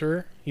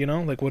sorcerer, you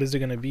know? Like what is it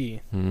gonna be?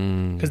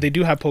 Mm. Because they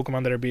do have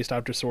Pokemon that are based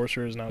after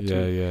sorcerers now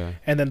too. Yeah.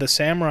 And then the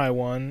Samurai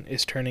one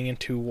is turning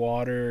into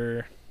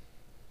water.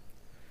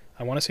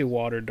 I want to say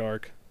water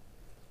dark.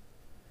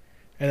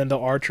 And then the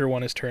Archer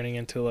one is turning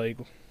into like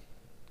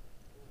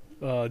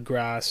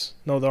grass.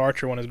 No, the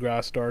Archer one is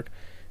grass dark,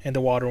 and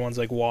the water one's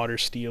like water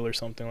steel or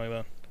something like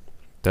that.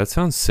 That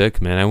sounds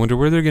sick, man. I wonder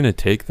where they're gonna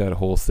take that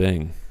whole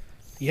thing.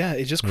 Yeah,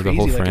 it's just Or the crazy.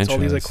 whole Like it's all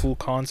these like franchise. cool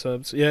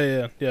concepts.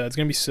 Yeah. It's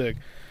gonna be sick.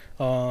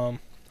 So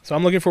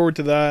I'm looking forward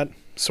to that.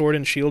 Sword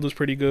and Shield was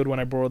pretty good when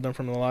I borrowed them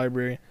from the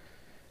library.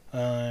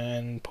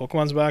 And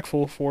Pokemon's back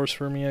full force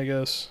for me, I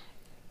guess.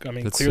 I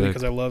mean, That's clearly sick.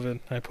 because I love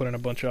it. I put in a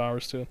bunch of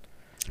hours to it.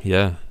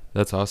 Yeah,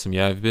 that's awesome.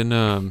 Yeah, I've been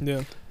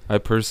Yeah. I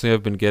personally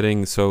have been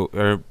getting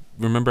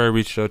remember I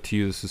reached out to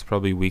you, this was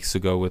probably weeks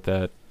ago, with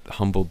that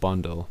Humble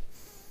Bundle.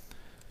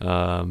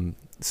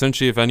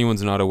 Essentially, if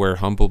anyone's not aware,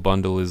 Humble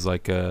Bundle is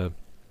like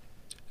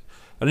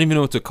I don't even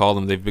know what to call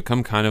them. They've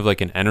become kind of like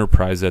an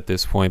enterprise at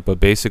this point, but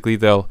basically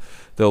they'll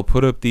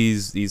put up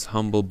these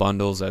humble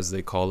bundles, as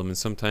they call them, and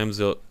sometimes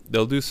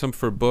they'll do some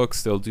for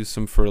books, they'll do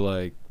some for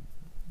like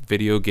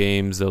video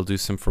games, they'll do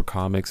some for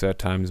comics at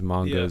times,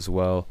 manga Yeah. as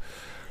well.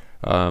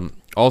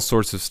 All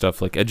sorts of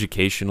stuff like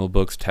educational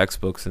books,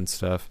 textbooks and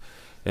stuff.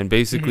 And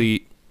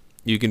basically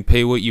you can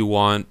pay what you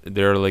want.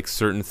 There are like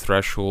certain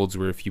thresholds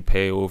where if you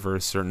pay over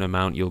a certain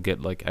amount, you'll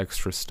get like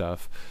extra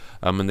stuff.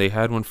 And they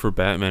had one for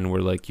Batman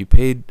where like you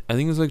paid, I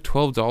think it was like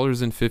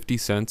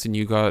 $12.50, and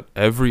you got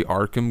every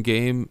Arkham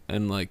game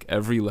and like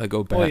every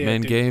Lego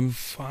Batman dude. game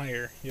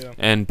Fire. Yeah.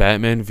 and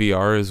Batman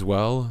VR as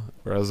well.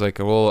 Where I was like,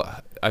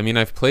 well, I mean,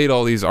 I've played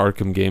all these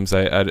Arkham games.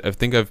 I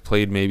think I've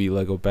played maybe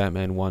Lego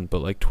Batman 1, but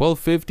like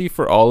 $12.50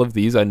 for all of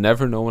these, I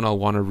never know when I'll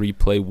want to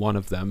replay one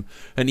of them.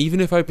 And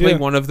even if I play Yeah.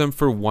 one of them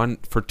for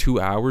 2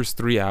 hours,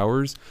 3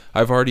 hours,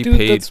 I've already Dude,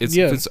 paid. that's-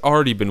 yeah. It's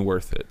already been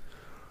worth it.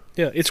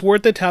 Yeah, it's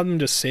worth it to have them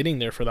just sitting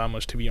there for that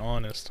much, to be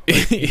honest.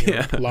 Like, in your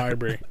Yeah.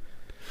 library.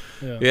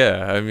 Yeah.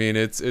 Yeah, I mean,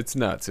 it's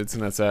nuts. It's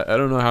nuts. I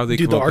don't know how they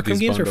Dude, come the up with Arkham these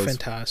games bundles. are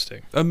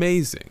fantastic.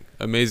 Amazing.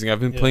 I've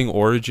been Yeah. playing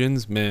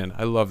Origins. Man,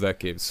 I love that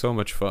game. So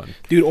much fun.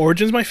 Dude,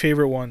 Origin's my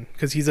favorite one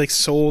because he's like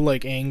so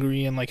like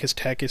angry and like his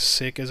tech is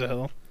sick as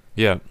hell.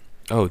 Yeah.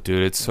 Oh,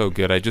 dude, it's so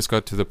good. I just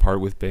got to the part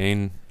with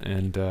Bane,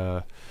 and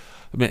I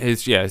mean,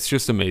 it's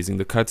just amazing.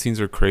 The cutscenes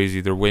are crazy.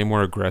 They're way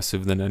more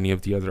aggressive than any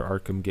of the other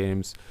Arkham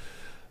games.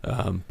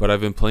 But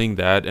I've been playing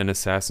that and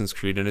Assassin's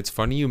Creed, and it's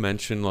funny you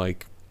mentioned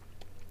like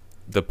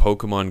the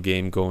Pokemon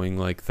game going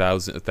like a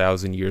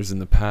thousand years in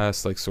the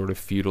past, like sort of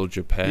feudal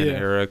Japan Yeah.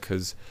 era,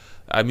 because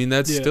I mean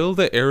that's Yeah. still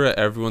the era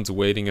everyone's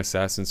waiting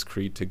Assassin's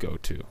Creed to go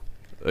to.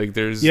 Like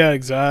there's Yeah,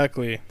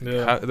 exactly.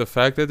 Yeah. the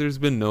fact that there's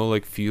been no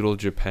like feudal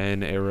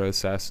Japan era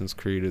Assassin's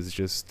Creed is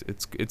just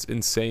it's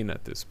insane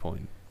at this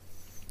point.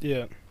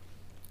 Yeah.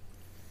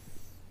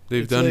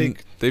 They've It's done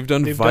like they've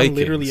done They've Vikings. done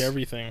literally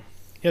everything.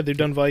 Yeah, they've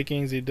done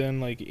Vikings. They've done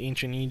like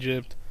ancient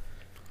Egypt.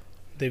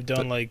 They've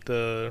done like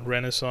the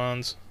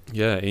Renaissance,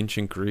 Yeah,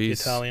 ancient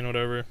Greece. Italian,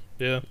 whatever.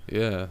 Yeah.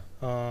 Yeah.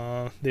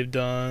 They've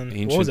done.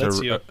 Ancient What was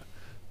Ezio?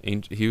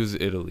 he was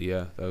Italy,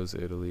 yeah. That was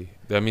Italy.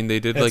 I mean, they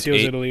did Ezio's like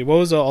Italy. What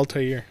was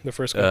Altair? The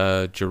first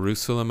guy.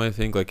 Jerusalem, I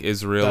think, like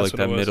Israel, That's like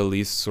what that it was. Middle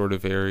East sort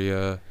of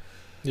area.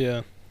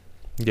 Yeah.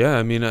 Yeah,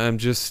 I mean,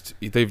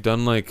 they've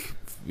done like,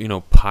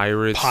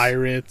 pirates.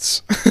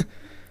 Pirates.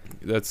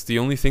 That's the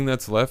only thing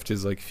that's left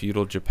is like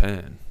feudal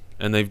Japan.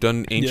 And they've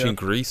done ancient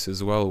Greece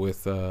as well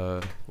with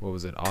what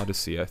was it?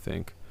 Odyssey, I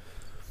think.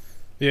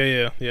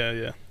 Yeah.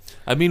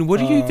 I mean, what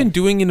are you even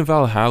doing in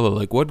Valhalla?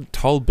 Like, what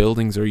tall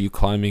buildings are you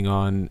climbing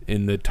on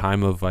in the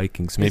time of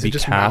Vikings? Maybe it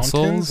just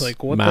castles? mountains?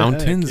 Like, what the heck?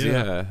 Mountains? Yeah.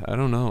 Yeah, I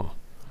don't know.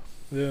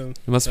 Yeah.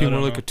 It must be I more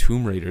don't like know. a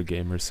Tomb Raider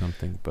game or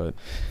something, but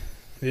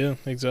Yeah,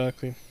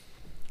 exactly.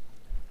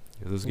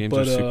 yeah, those games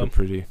But, are super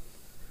pretty.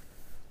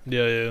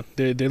 Yeah.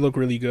 They look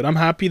really good. I'm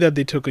happy that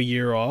they took a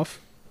year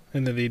off,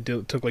 and then they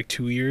took like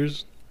 2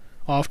 years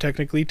off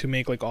technically to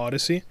make like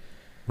Odyssey,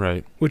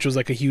 Right. which was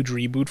like a huge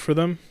reboot for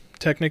them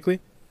technically,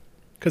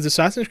 because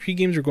Assassin's Creed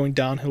games are going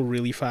downhill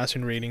really fast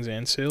in ratings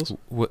and sales.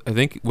 I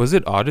think, was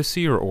it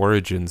Odyssey or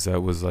Origins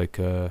that was like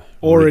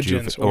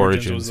Origins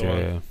was the yeah,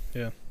 one.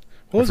 yeah.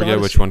 What I was forget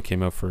Odyssey? which one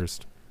came out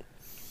first.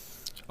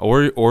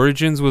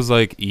 Origins was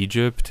like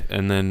Egypt,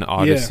 and then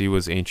Odyssey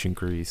was ancient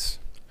Greece.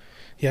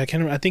 Yeah, I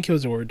can't remember. I think it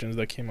was Origins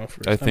that came out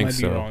first. I think might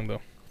so. be wrong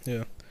though.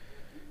 Yeah,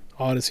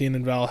 Odyssey and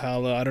then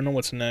Valhalla. I don't know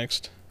what's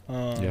next.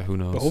 Yeah, who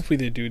knows? But hopefully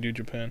they do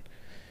Japan.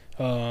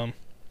 But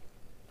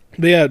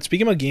yeah,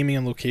 speaking about gaming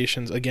and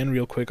locations, again,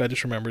 real quick, I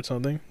just remembered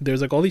something.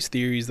 There's like all these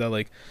theories that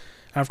like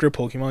after a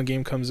Pokemon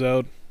game comes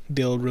out,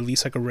 they'll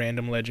release like a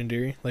random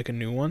legendary, like a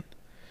new one,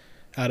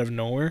 out of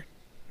nowhere,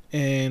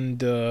 and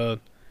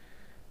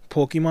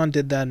Pokemon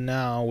did that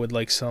now with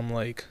like some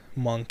like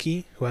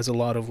monkey who has a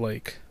lot of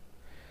like,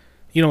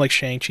 like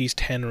Shang-Chi's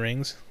 10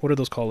 rings. What are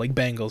those called? Like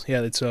bangles.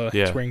 Yeah, it's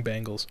wearing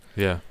bangles.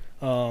 Yeah.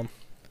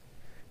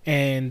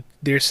 And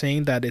they're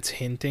saying that it's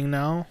hinting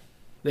now,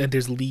 and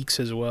there's leaks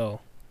as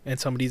well. And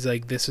somebody's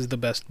like, "This is the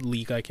best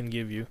leak I can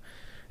give you,"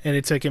 and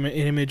it's like an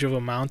image of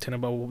a mountain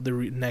about the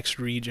next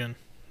region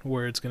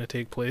where it's gonna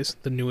take place,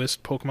 the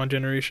newest Pokemon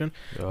generation,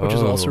 which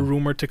is also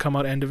rumored to come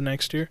out end of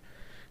next year,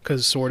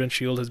 because Sword and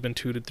Shield has been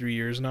 2 to 3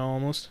 years now,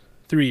 almost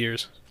 3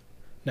 years,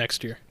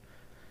 next year.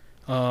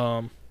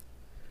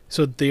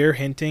 So they're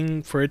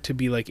hinting for it to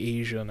be like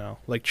Asia now,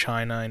 like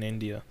China and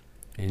India.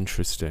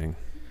 Interesting.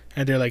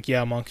 And they're like,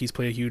 yeah, monkeys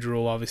play a huge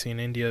role, obviously, in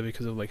India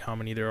because of like how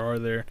many there are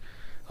there.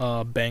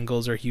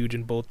 Bengals are huge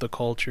in both the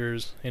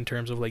cultures in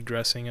terms of like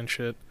dressing and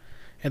shit.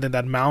 And then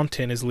that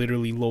mountain is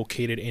literally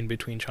located in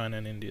between China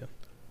and India.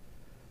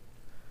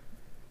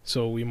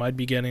 So we might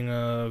be getting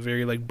a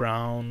very like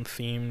brown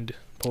themed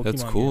Pokemon.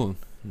 That's cool.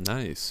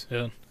 Nice.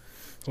 Yeah,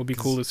 it'll be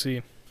cool to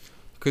see.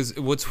 Because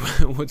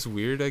what's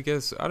weird, I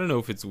guess, I don't know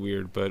if it's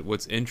weird, but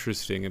what's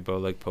interesting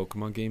about like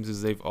Pokemon games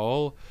is they've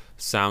all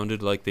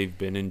sounded like they've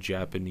been in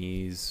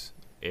Japanese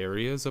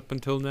areas up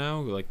until now,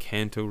 like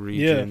Kanto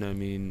region. Yeah. I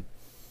mean,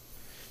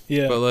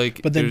 Yeah, but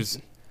like but then,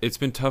 it's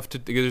been tough to,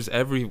 because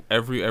every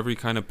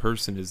kind of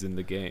person is in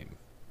the game.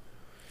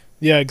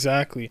 yeah,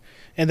 exactly.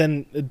 And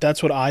then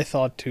that's what I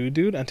thought too,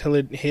 dude, until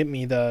it hit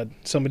me that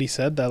somebody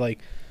said that like,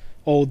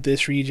 oh,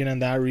 this region and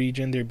that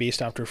region, they're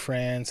based after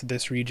France.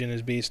 This region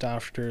is based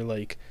after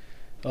like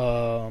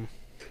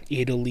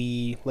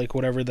Italy, like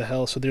whatever the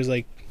hell. So there's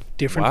like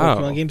different Wow.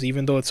 Pokemon games,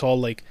 even though it's all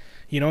like,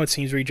 it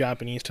seems very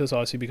Japanese to us,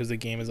 obviously, because the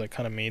game is like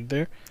kind of made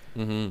there.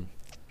 Mm-hmm.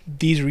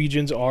 These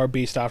regions are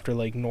based after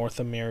like North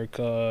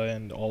America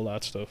and all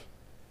that stuff.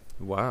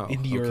 Wow. In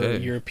Okay.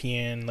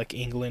 European, like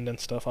England and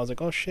stuff. I was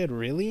like, oh shit,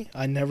 really?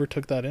 I never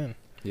took that in.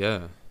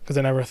 Yeah. Because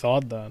I never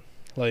thought that.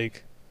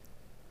 Like,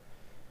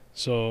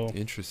 so.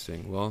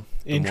 Interesting. Well,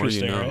 the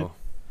Interesting, more you know. right?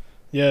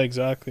 Yeah,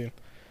 exactly.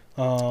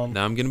 Now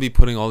I'm gonna be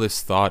putting all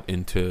this thought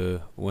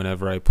into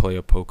whenever I play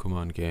a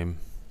Pokemon game.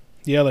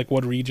 Yeah, like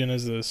what region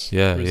is this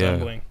Yeah,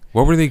 resembling?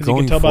 What were they 'Cause you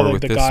going can tell for by like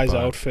with the this guy's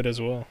spot? outfit as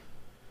well.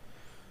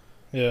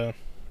 Yeah.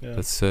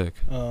 That's sick.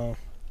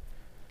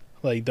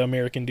 Like the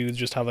American dudes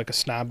just have like a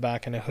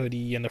snapback and a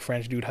hoodie, and the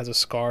French dude has a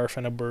scarf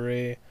and a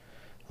beret.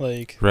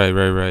 Like Right.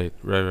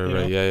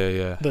 know?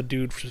 Yeah. the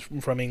dude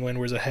from England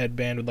wears a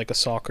headband with like a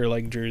soccer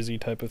like jersey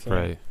type of thing.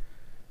 Right.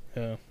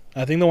 Yeah.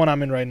 I think the one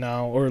I'm in right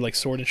now, or like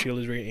Sword and Shield,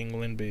 is very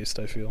England based.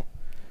 I feel.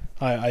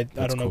 I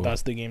don't know cool. if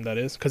that's the game that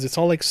is, because it's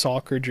all like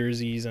soccer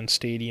jerseys and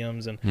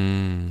stadiums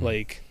and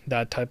like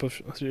that type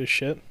of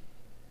shit.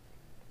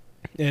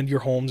 And your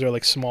homes are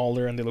like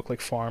smaller and they look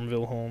like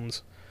Farmville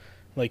homes,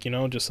 like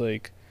just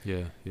like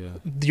Yeah.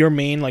 your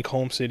main like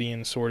home city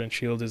in Sword and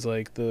Shield is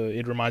like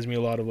it reminds me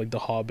a lot of like the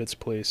Hobbit's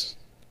place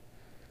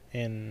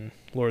in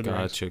Lord of the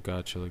Rings.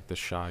 Gotcha. Like the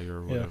Shire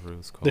or Yeah. whatever it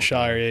was called. The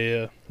Shire,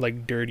 yeah.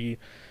 Like dirty,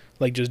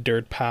 like just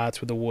dirt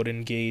paths with a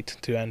wooden gate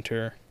to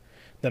enter.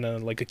 than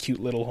a cute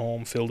little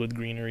home filled with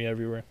greenery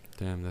everywhere.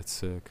 Damn, that's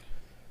sick.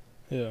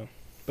 Yeah,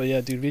 but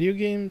yeah, dude, video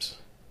games.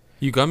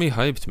 You got me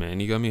hyped, man.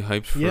 You got me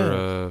hyped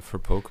Yeah. for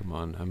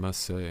Pokemon, I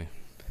must say.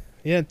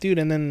 Yeah, dude,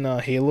 and then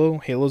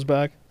Halo's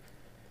back.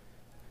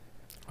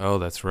 Oh,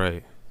 that's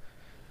right.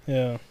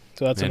 Yeah,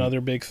 so that's Man.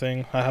 another big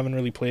thing. I haven't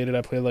really played it.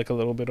 I played like a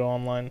little bit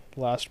online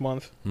last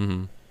month.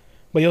 Mm-hmm.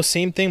 But yo,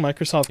 same thing.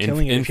 Microsoft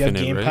killing it. If you have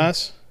Infinite, Game right?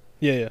 Pass,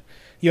 yeah.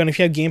 And if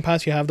you have Game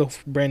Pass, you have the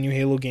brand new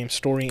Halo game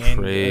story and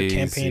campaign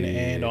Crazy.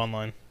 and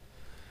online.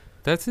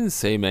 That's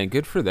insane, man.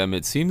 Good for them.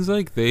 It seems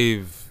like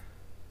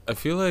I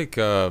feel like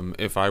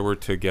if I were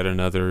to get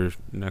another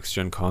next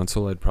gen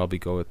console, I'd probably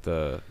go with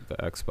the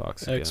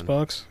Xbox again.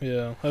 Xbox,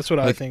 yeah, that's what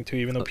I Like, think too.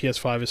 Even though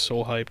PS5 is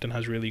so hyped and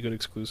has really good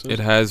exclusives. It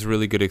has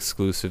really good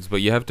exclusives,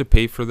 but you have to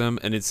pay for them,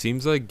 and it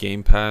seems like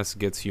Game Pass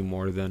gets you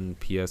more than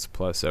PS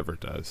Plus ever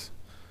does.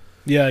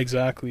 Yeah,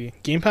 exactly.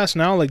 Game Pass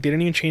now, like, they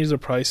didn't even change the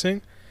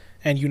pricing,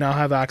 and you now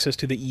have access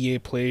to the EA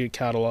Play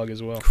catalog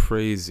as well.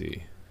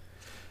 Crazy.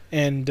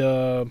 And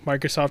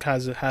Microsoft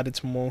has had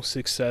its most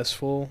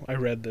successful. I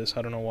read this.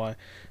 I don't know why.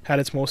 Had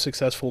its most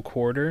successful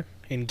quarter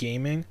in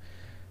gaming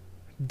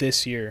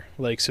this year,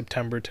 like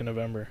September to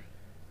November,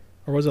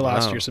 or was it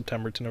last Wow. year,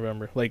 September to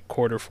November, like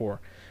quarter 4,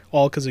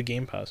 all because of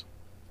Game Pass.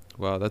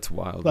 Wow, that's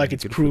wild. Like man.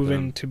 it's Good for proven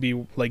them. to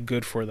be like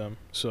good for them.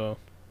 So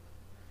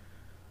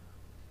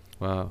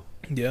Wow.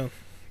 yeah.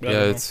 I Yeah, don't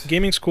know. it's-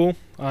 Gaming's cool.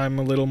 I'm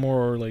a little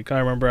more like, I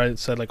remember I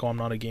said like, oh, I'm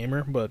not a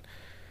gamer, but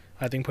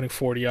I think putting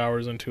 40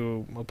 hours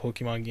into a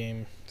Pokemon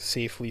game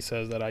safely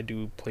says that I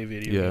do play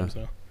video Yeah. games.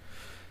 So.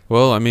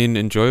 Well, I mean,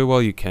 enjoy it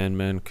while you can,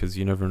 man, because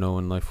you never know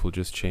when life will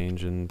just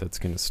change, and that's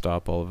gonna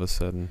stop all of a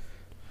sudden.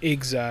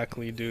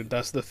 Exactly, dude.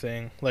 That's the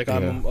thing. Like, Yeah.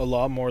 I'm a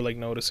lot more like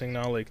noticing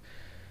now, like,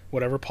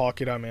 whatever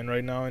pocket I'm in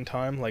right now in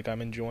time, like,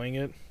 I'm enjoying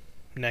it.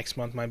 Next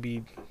month might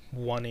be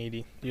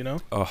 180, you know?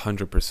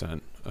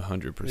 100%.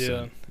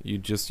 100%. You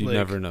Like-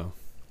 never know.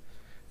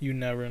 You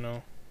never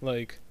know.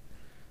 Like,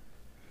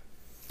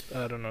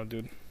 I don't know,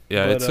 dude.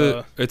 Yeah,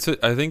 But,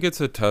 I think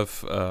it's a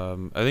tough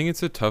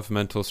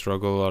mental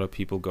struggle a lot of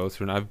people go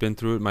through, and I've been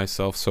through it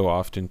myself so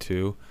often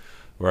too,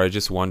 where I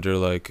just wonder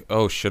like,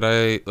 oh, should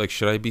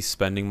I be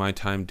spending my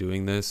time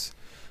doing this?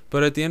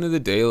 But at the end of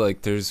the day,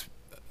 like, there's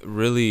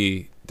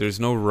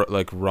no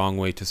wrong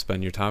way to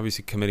spend your time.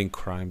 Obviously, committing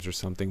crimes or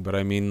something, but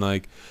I mean,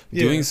 like,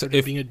 doing so,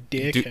 if being a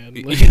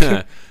dickhead. like,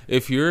 yeah,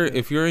 if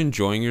you're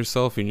enjoying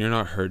yourself and you're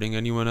not hurting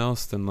anyone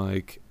else, then,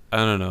 like, I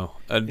don't know.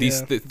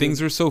 These Yeah,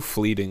 things are so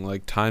fleeting.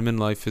 Like, time in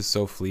life is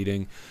so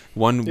fleeting.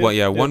 Yeah,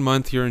 yeah. 1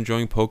 month you're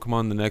enjoying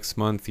Pokemon, the next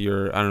month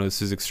you're, I don't know,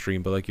 this is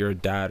extreme, but like, you're a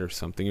dad or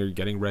something. You're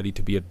getting ready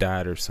to be a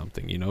dad or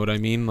something. You know what I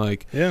mean?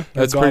 Like, Yeah,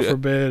 That's God pretty-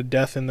 forbid,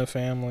 death in the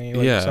family,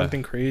 like Yeah.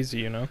 something crazy,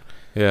 you know?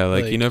 yeah,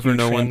 like, you never huge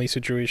know when. family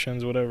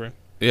situations, whatever.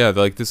 Yeah,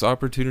 like, this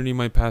opportunity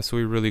might pass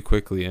away really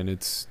quickly, and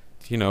it's,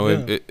 you know,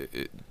 Yeah.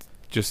 it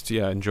just,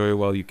 yeah, enjoy it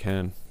while you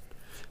can.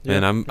 Yeah,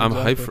 Man, I'm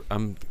hyped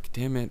exactly. for,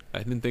 damn it, I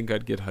didn't think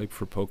I'd get hyped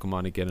for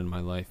Pokemon again in my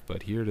life,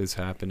 but here it is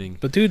happening.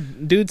 But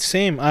dude,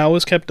 same. I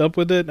always kept up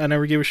with it. I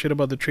never gave a shit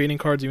about the trading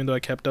cards, even though I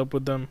kept up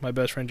with them. My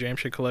best friend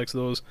Jamshit collects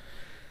those.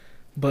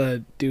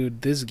 But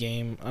dude, this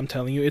game, I'm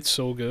telling you, it's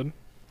so good.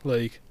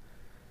 Like,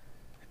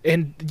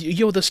 and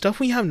yo, the stuff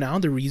we have now,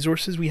 the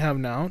resources we have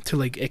now to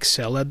like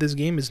excel at this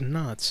game is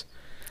nuts.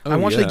 I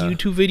watch like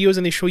YouTube videos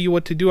and they show you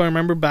what to do. I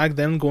remember back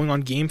then going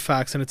on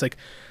GameFAQs and it's like,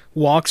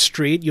 walk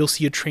straight, you'll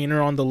see a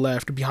trainer on the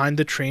left. Behind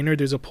the trainer,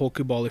 there's a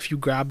Pokeball. If you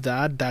grab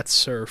that, that's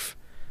Surf.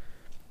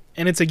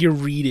 And it's like you're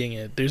reading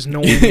it. There's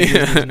no images,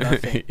 there's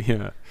nothing.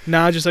 Yeah.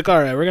 Now just like,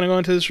 all right, we're gonna go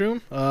into this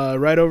room.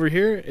 Right over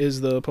here is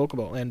the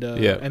Pokeball, and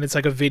Yeah. and it's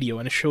like a video,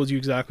 and it shows you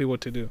exactly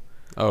what to do.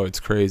 Oh, it's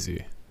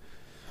crazy.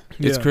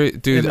 It's Yeah.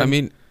 great, dude. And I then-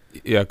 mean,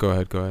 yeah. Go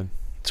ahead.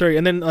 Sorry,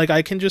 and then like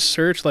I can just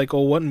search like, oh,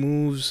 what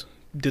moves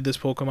did this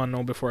Pokemon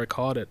know before I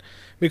caught it?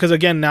 Because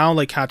again, now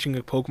like catching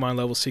a Pokemon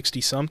level 60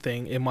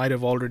 something, it might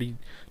have already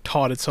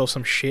taught itself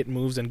some shit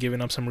moves and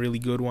given up some really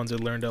good ones it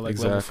learned at like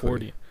level Exactly.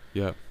 40.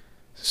 Yeah.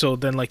 So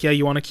then like, yeah,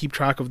 you want to keep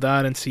track of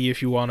that and see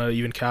if you want to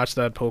even catch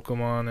that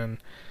Pokemon and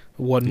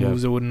what Yeah.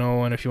 moves it would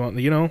know, and if you want,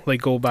 you know,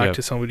 like go back Yeah.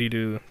 to somebody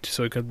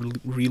so it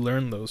could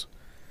relearn those.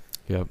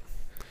 Yep.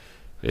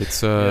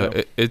 It's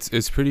Yeah.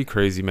 it's pretty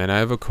crazy, man. I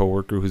have a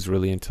coworker who's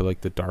really into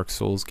like the Dark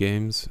Souls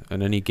games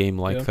and any game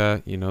like Yeah.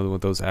 that, you know,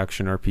 with those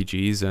action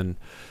RPGs, and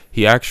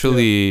he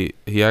actually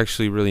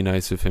really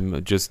nice of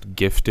him just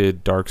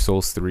gifted Dark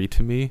Souls 3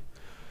 to me.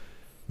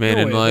 Man,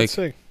 No and way, like that's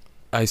sick.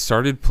 I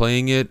started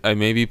playing it. I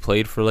maybe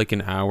played for like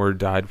an hour,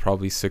 died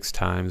probably 6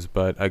 times,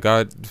 but I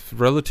got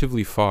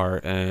relatively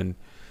far. And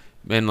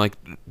man, like,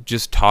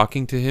 just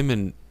talking to him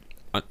and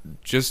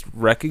just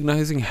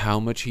recognizing how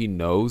much he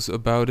knows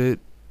about it,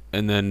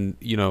 and then,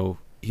 you know,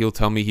 he'll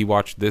tell me he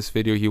watched this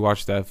video, he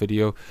watched that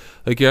video.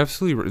 Like, you're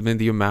absolutely, I mean,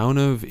 the amount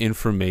of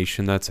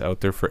information that's out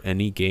there for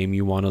any game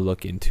you want to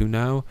look into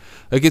now,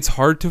 like, it's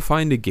hard to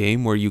find a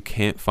game where you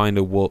can't find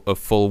a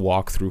full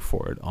walkthrough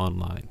for it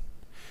online.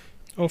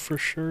 Oh, for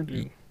sure,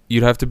 dude.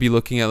 You'd have to be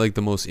looking at like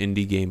the most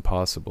indie game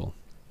possible.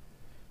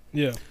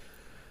 Yeah.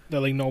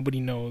 that like nobody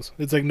knows.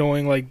 It's like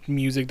knowing like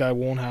music that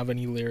won't have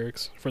any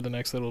lyrics for the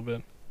next little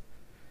bit.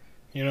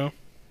 You know?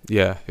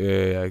 Yeah,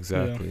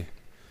 exactly.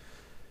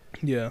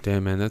 Yeah.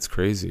 Damn, man, that's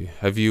crazy.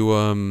 Have you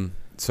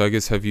so I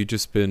guess have you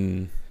just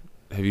been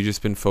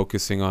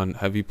focusing on,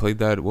 have you played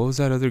that, what was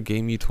that other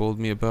game you told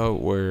me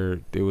about where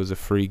it was a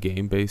free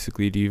game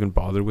basically? Do you even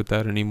bother with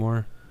that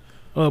anymore?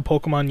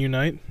 Pokemon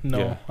Unite? No,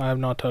 Yeah. I have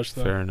not touched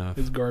that. Fair enough.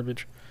 It's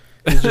garbage.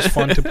 It's just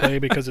fun to play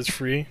because it's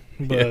free,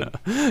 but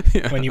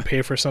Yeah. when you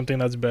pay for something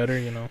that's better,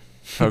 you know.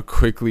 How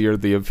quickly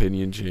the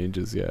opinion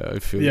changes. Yeah, I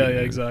feel Yeah, you, yeah,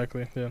 man.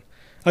 exactly. Yeah.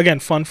 Again,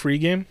 fun free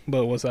game,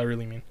 but what's that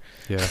really mean?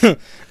 Yeah.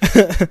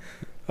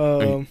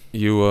 Um,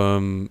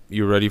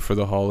 You ready for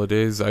the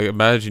holidays? I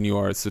imagine you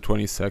are. It's the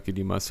 22nd.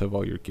 You must have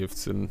all your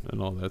gifts and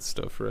all that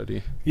stuff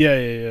ready.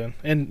 yeah.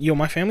 And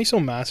my family's so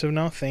massive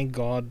now. Thank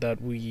God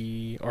that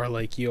we are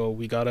like,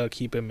 we gotta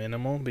keep it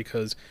minimal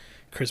because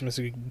Christmas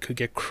could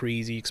get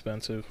crazy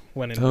expensive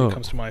when it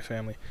comes to my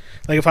family.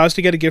 Like if I was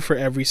to get a gift for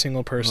every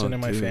single person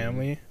in my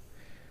family,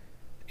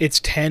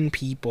 it's 10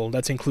 people.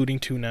 That's including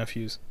 2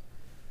 nephews.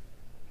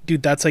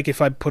 Dude, that's like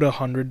if I put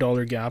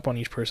 $100 gap on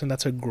each person,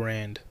 that's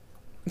 $1,000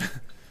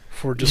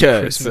 for just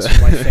Christmas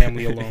for my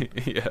family alone.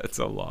 Yeah, it's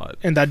a lot.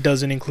 And that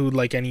doesn't include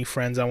like any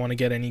friends I want to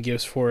get any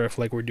gifts for if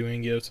like we're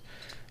doing gifts.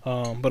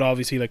 But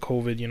obviously like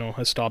COVID,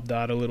 has stopped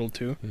that a little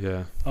too.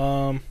 Yeah.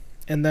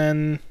 And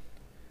then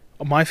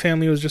my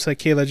family was just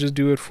like, okay, let's just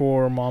do it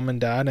for mom and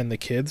dad and the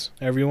kids,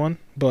 everyone.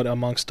 But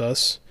amongst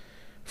us,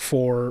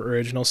 4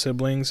 original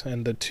siblings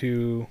and the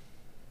 2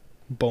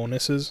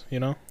 bonuses,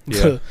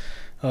 Yeah.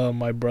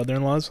 My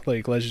brother-in-laws,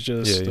 like let's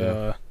just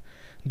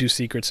do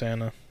Secret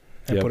Santa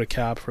and put a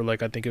cap for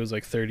like I think it was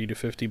like $30 to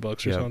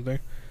 $50 or something.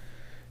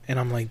 And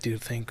I'm like,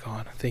 dude, thank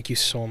God, thank you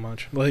so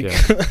much. Like,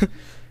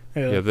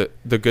 yeah.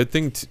 The good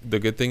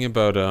thing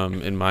about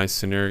in my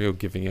scenario,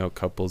 giving out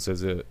couples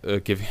as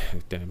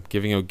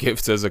giving out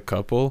gifts as a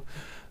couple,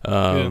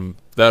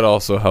 that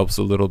also helps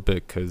a little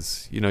bit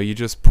because you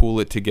just pool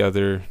it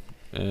together.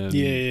 And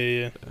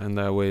and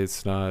that way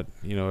it's not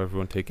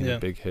everyone taking a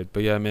big hit.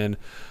 But yeah, man,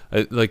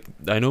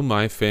 I know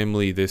my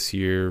family this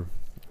year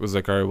was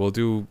like, all right, we'll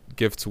do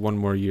gifts one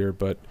more year,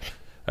 but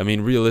I mean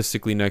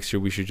realistically next year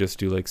we should just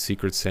do like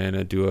Secret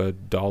Santa, do a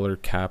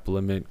 $1 cap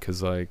limit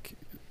because like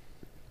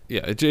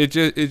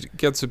it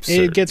gets absurd.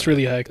 It gets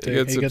really hectic.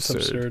 It gets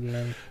absurd,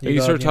 man.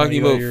 You start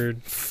talking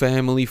about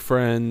family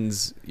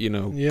friends,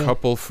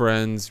 couple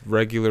friends,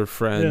 regular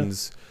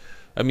friends.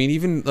 I mean,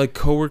 even like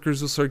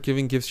coworkers will start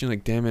giving gifts. You're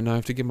like, damn it, now I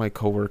have to give my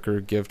coworker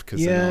a gift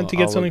because to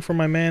get something for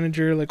my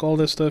manager, like all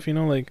this stuff,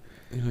 like.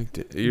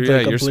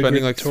 You're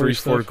spending like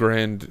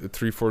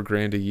 $3-4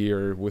 grand a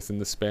year within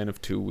the span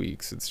of 2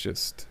 weeks. It's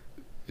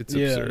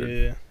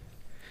absurd.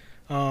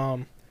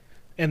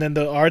 And then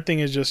our thing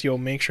is just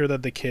make sure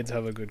that the kids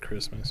have a good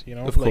Christmas.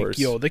 Of course.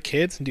 The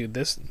kids, dude.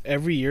 This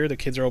every year the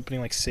kids are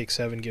opening like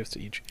 6-7 gifts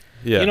each.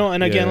 Yeah.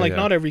 And again,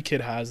 not every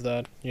kid has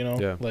that.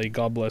 Like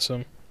God bless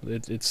them.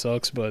 It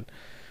sucks, but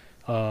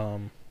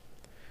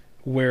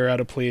we're at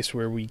a place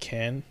where we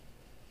can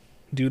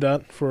do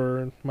that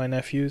for my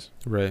nephews.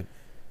 Right.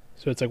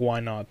 So it's like, why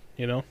not?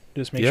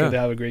 Just make sure they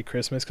have a great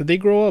Christmas because they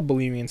grow up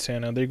believing in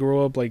Santa. They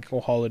grow up like a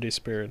holiday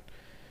spirit.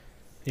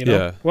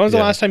 When was the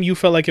last time you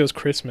felt like it was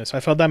Christmas? I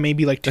felt that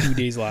maybe like 2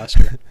 days last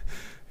year.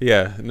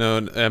 Yeah,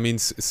 no, I mean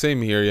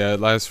same here. Yeah, it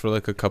lasts for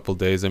like a couple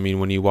days. I mean,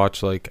 when you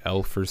watch like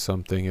Elf or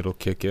something, it'll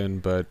kick in.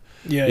 But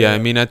I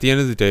mean, at the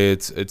end of the day,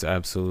 it's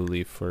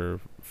absolutely for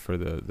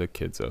the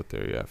kids out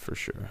there. Yeah, for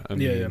sure. I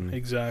mean,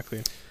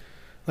 exactly.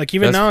 Like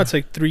even now, it's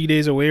like 3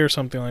 days away or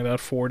something like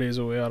that. 4 days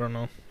away. I don't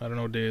know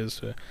what day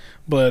is,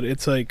 but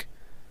it's like,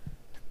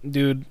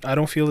 dude, I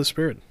don't feel the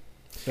spirit.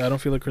 I don't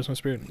feel the Christmas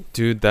spirit.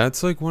 Dude,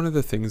 that's like one of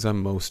the things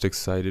I'm most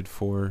excited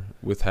for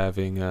with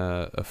having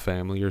a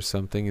family or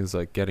something is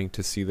like getting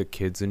to see the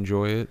kids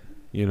enjoy it.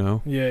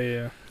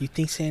 Yeah. You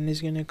think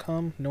Santa's gonna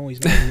come? No,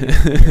 he's not.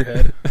 In your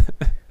head.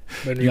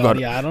 But in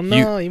reality, I don't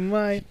know. He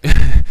might.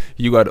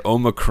 You got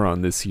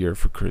Omicron this year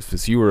for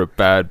Christmas. You were a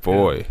bad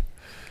boy.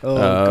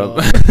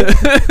 God.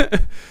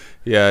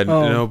 Yeah,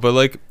 no, but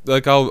like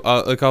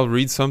I'll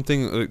read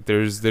something.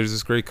 There's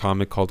this great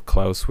comic called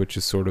Klaus, which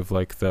is sort of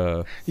like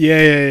the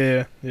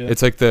yeah.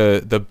 It's like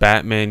the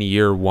Batman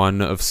year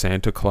 1 of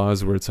Santa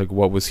Claus, where it's like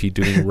what was he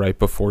doing right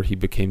before he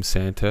became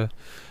Santa,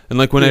 and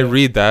like when I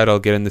read that, I'll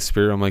get in the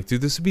spirit. I'm like,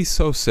 dude, this would be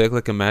so sick.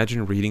 Like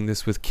imagine reading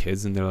this with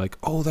kids, and they're like,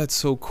 oh, that's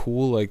so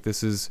cool. Like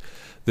this is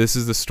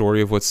the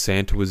story of what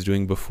Santa was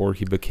doing before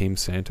he became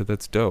Santa.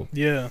 That's dope.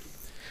 Yeah,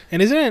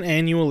 and isn't it an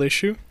annual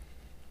issue?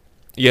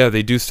 Yeah,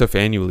 they do stuff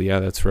annually. Yeah,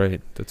 that's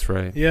right.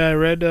 Yeah, I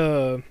read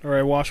or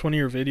I watched one of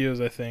your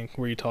videos, I think,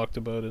 where you talked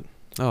about it.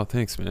 Oh,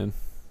 thanks, man.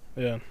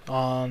 Yeah,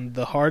 on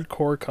the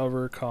hardcore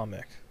cover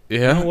comic. Yeah,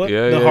 you know what?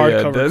 Yeah, the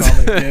hardcover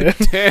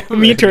comic. Yeah. Damn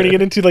Me turning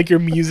it into like your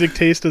music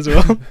taste as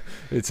well.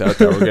 It's out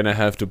there. We're gonna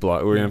have to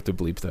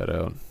bleep that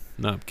out.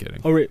 No, I'm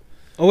kidding. Oh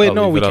wait,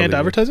 no, we can't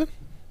advertise it.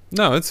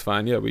 No, it's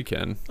fine. Yeah, we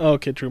can. Oh,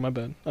 okay, true. My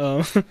bad.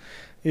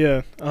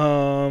 Yeah.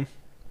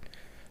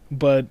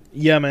 But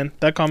yeah, man,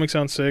 that comic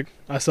sounds sick.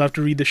 I still have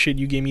to read the shit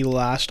you gave me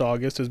last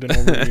August. It's been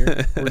over a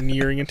year. We're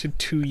nearing into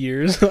 2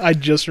 years. I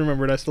just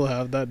remembered I still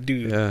have that,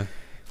 dude. Yeah.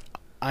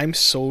 I'm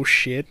so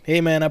shit.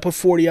 Hey, man, I put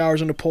 40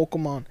 hours into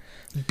Pokemon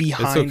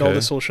behind all okay.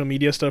 the social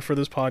media stuff for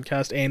this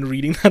podcast and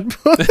reading that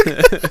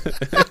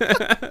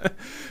book.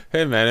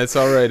 Hey man, it's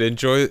all right.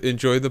 Enjoy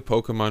the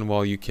Pokemon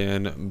while you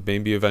can.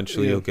 Maybe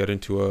eventually Yeah. you'll get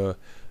into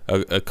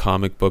a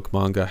comic book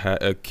manga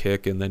a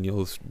kick, and then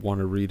you'll want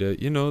to read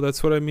it. You know,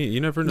 that's what I mean. You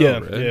never know, Yeah,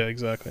 right? yeah,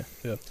 exactly.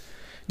 Yeah. Yo, and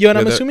Yeah,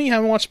 I'm that- assuming you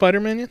haven't watched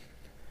Spider-Man yet?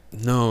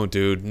 No,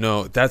 dude,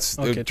 no. That's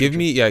Okay, give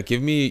true,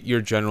 me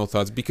your general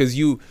thoughts, because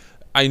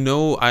I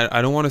know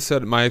I don't want to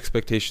set my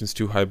expectations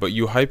too high, but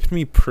you hyped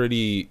me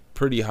pretty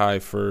high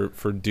for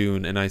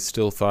Dune, and I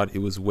still thought it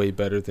was way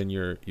better than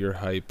your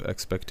hype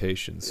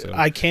expectations. So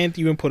I can't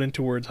even put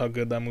into words how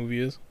good that movie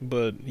is,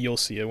 but you'll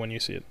see it when you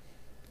see it.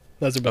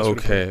 That's the best way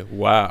to put it. okay,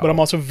 wow. But I'm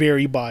also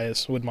very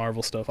biased with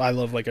Marvel stuff. I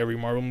love like every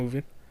Marvel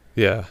movie.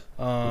 yeah.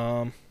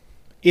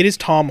 It is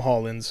Tom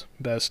Holland's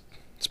best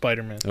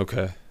Spider-Man.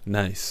 Okay.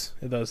 Nice.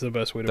 That's the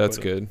best way to That's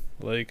put it. good.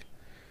 Like,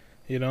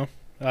 you know,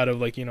 out of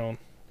like, you know,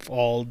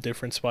 all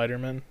different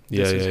Spider-Man,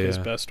 Yeah, this is yeah, his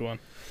yeah. best one.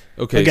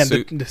 Okay. Again,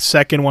 so, the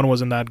second one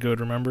wasn't that good,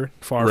 remember?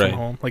 Far Right, From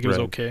Home. Like, it was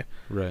right. okay.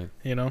 right.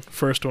 You know?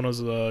 First one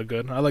was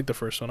good. I like the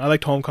first one. I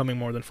liked Homecoming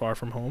more than Far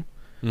From Home.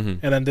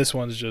 Mm-hmm. And then this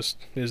one's just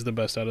is the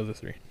best out of the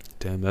three.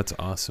 Damn, that's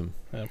awesome.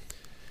 Yeah.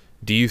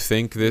 Do you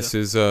think this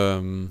is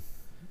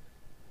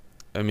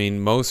I mean,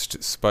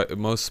 most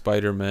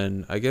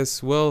Spider-Man, I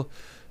guess, well,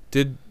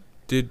 did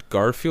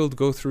Garfield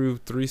go through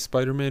 3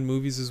 Spider-Man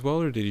movies as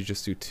well, or did he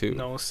just do 2?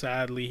 No,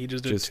 sadly, he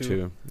just did just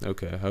 2.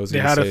 Okay. I was They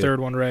gonna had say, a third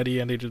one ready,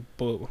 and they just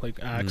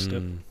axed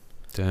it.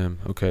 Damn.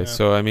 Okay. Yeah.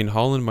 So I mean,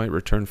 Holland might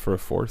return for a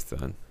 4th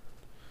then,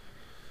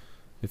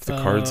 if the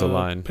cards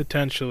align.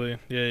 Potentially.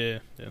 Yeah.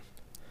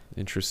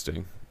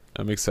 Interesting.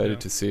 I'm excited Yeah.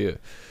 to see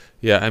it.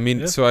 Yeah, I mean,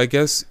 Yeah. so I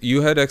guess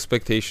you had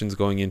expectations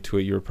going into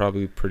it. You were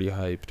probably pretty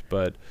hyped,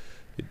 but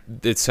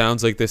it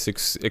sounds like this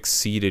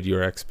exceeded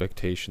your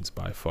expectations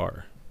by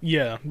far.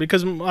 Yeah,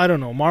 because I don't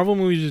know, Marvel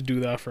movies just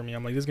do that for me.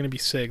 I'm like, this is gonna be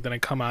sick. Then I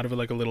come out of it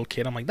like a little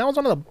kid. I'm like, that was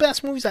one of the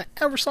best movies I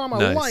ever saw in my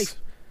Nice. life.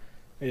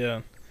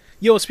 Yeah.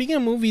 Yo, speaking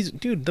of movies,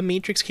 dude, The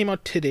Matrix came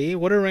out today.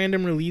 What a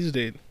random release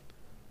date.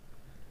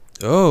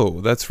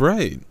 Oh, that's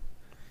right.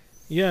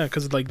 Yeah,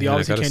 because like they Yeah, I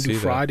obviously gotta can't do see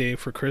that. Friday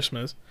for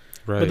Christmas.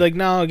 Right. But like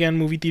now again,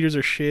 movie theaters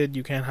are shit.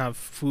 You can't have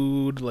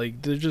food.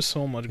 Like there's just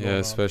so much going yeah, on.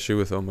 especially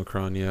with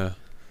Omicron. Yeah.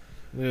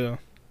 Yeah.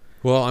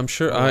 Well, I'm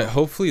sure. Yeah.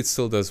 Hopefully, it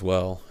still does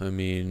well. I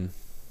mean,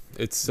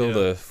 it's still Yeah.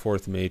 the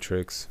 4th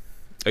Matrix.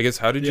 I guess.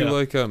 How did you Yeah.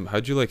 like?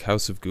 How'd you like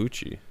House of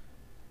Gucci?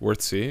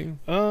 Worth seeing.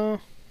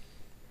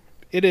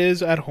 It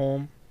is at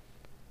home.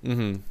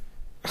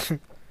 Mm-hmm.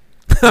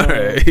 All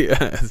right. Yeah. Yeah,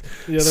 that's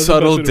the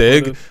Subtle best way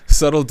to put dig. it.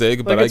 Subtle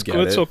dig, but Like, I get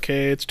it's it.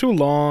 okay. It's too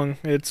long.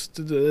 It's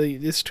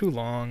too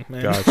long,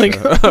 man. Gotcha.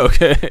 Like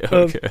Okay.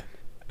 Okay.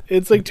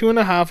 it's like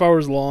 2.5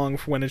 hours long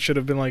when it should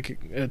have been like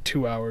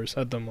 2 hours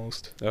at the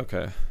most.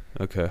 Okay.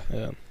 Okay.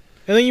 Yeah.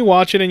 And then you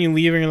watch it and you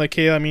leave and you're like,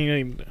 hey, I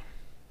mean, that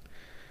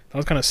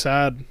was kind of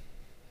sad.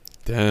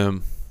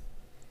 Damn.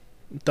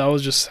 That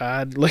was just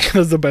sad. Like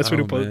that's the best way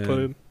to Oh, put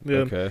man. it. Yeah.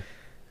 Okay.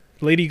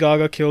 Lady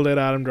Gaga killed it.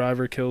 Adam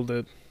Driver killed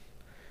it.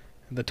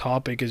 The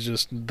topic is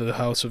just the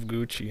House of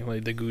Gucci,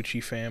 like the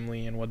Gucci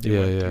family and what they Yeah,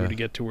 went yeah. through to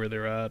get to where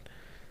they're at.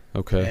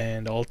 Okay.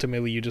 And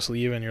ultimately, you just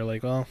leave and you're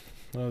like, well,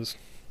 that was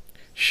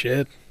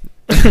shit.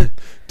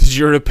 Did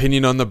your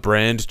opinion on the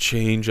brand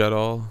change at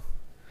all?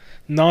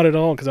 Not at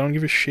all, because I don't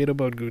give a shit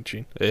about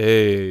Gucci.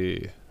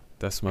 Hey,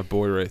 that's my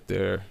boy right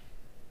there.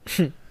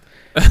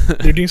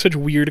 They're doing such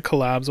weird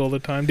collabs all the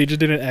time. They just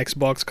did an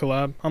Xbox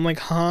collab. I'm like,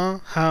 huh?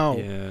 How?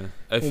 Yeah.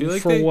 I feel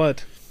like For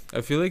what? I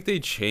feel like they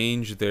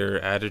change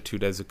their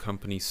attitude as a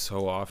company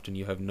so often.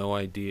 You have no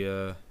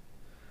idea.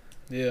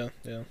 Yeah.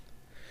 where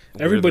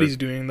Everybody's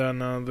doing that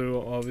now,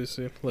 though,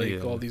 obviously. Like, Yeah.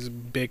 all these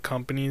big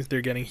companies,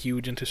 they're getting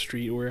huge into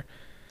streetwear,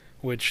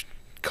 which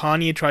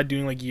Kanye tried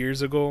doing, like,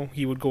 years ago.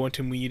 He would go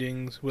into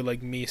meetings with,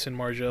 like, Mason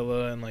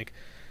Margiela and, like,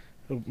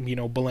 you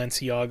know,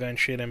 Balenciaga and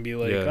shit and be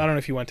like, Yeah. I don't know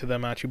if he went to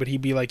them actually, but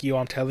he'd be like, yo,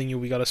 I'm telling you,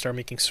 we gotta start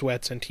making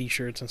sweats and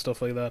t-shirts and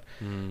stuff like that.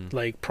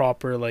 Like,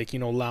 proper, like, you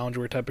know,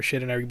 loungewear type of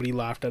shit, and everybody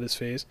laughed at his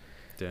face.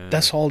 Damn.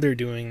 That's all they're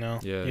doing now,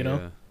 Yeah. you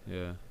know?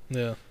 Yeah.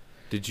 Yeah.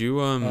 Did you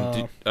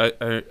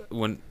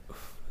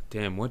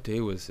damn, what day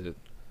was it?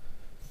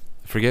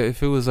 I forget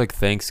if it was like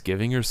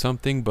Thanksgiving or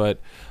something, but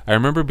I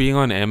remember being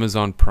on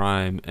Amazon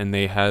Prime and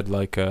they had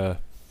like a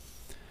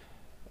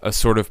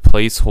sort of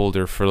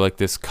placeholder for like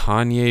this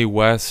Kanye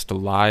West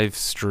live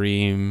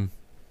stream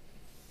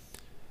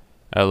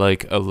at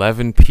like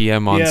 11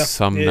 p.m. on Yeah,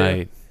 some yeah.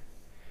 night.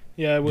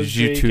 Yeah, it was Did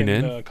you Jake tune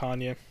and in?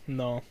 Kanye.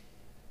 No.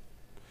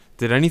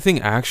 Did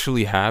anything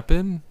actually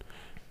happen?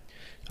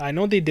 I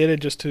know they did it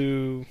just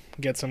to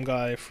get some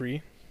guy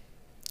free.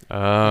 Oh,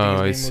 I I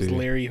think his name see.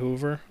 was Larry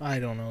Hoover. I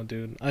don't know,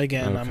 dude.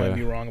 Again, I might Okay.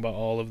 be wrong about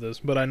all of this,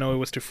 but I know it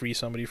was to free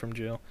somebody from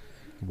jail.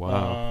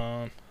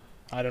 Wow.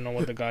 I don't know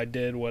what the guy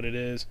did, what it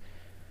is,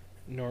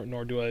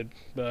 nor do I.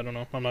 But I don't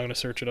know. I'm not gonna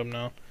search it up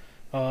now.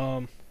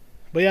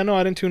 But yeah, no,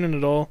 I didn't tune in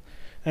at all.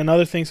 And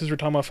other things, since we're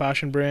talking about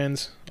fashion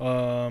brands,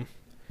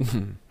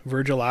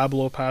 Virgil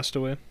Abloh passed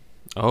away,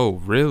 Oh,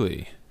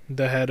 really?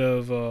 the head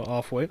of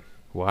Off-White.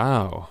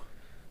 Wow.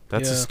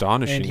 That's Yeah.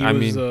 astonishing. And he I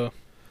was, mean,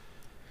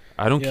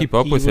 I don't yeah, keep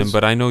up he with him, was-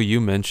 but I know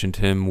you mentioned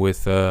him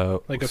with Like a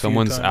few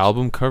someone's times.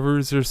 album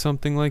covers or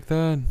something like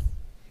that.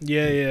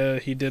 yeah,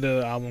 he did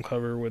an album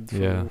cover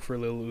for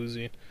Lil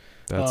Uzi.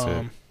 That's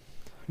it.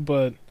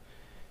 But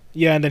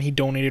yeah, and then he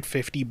donated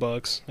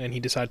 $50, and he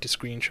decided to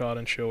screenshot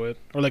and show it,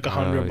 or like Oh,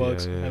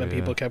 $100, yeah, and then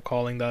people yeah. kept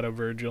calling that a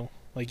Virgil,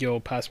 like, yo,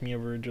 pass me a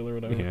Virgil or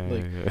whatever, Yeah,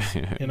 like,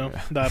 yeah, you know,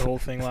 yeah. that whole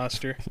thing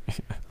last year.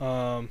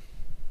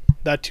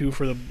 That too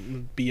for the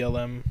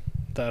BLM,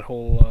 that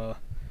whole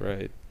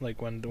Right.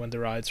 like when the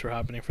riots were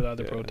happening for that,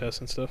 the Yeah. protests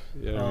and stuff.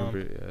 Yeah, I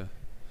remember.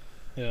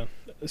 Yeah.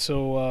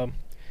 So,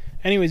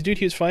 anyways, dude,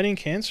 he was fighting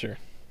cancer,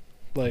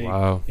 like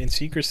Wow. in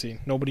secrecy.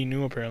 Nobody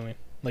knew apparently.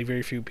 Like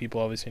very few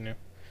people obviously knew,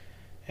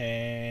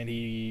 and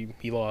he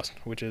lost,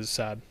 which is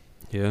sad.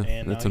 Yeah,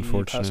 And that's now he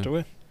unfortunate. passed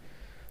away.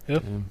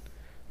 Yep.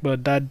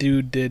 But that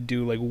dude did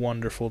do like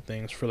wonderful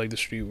things for like the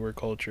streetwear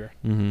culture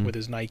Mm-hmm. with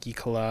his Nike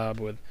collab,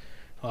 with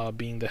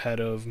being the head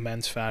of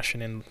men's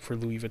fashion and for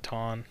Louis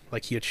Vuitton.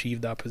 Like he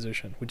achieved that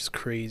position, which is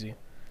crazy.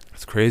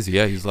 It's crazy.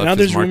 Yeah, he's left Now his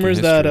there's mark in rumors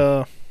history.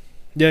 that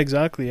yeah,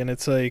 exactly, and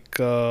it's like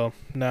now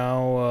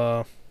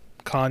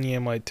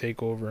Kanye might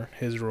take over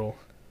his role,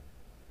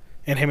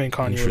 and him and Kanye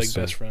are like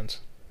Interesting. best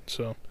friends.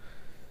 So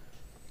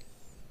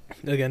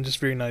again, just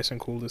very nice and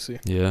cool to see.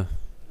 Yeah.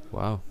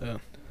 Wow.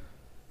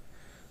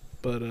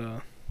 But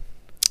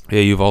Yeah,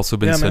 you've also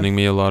been Yeah, man. sending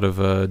me a lot of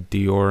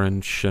Dior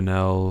and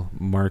Chanel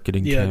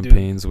marketing Yeah, dude.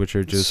 campaigns, which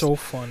are just so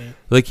funny.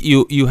 like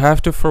you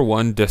have to, for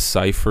one,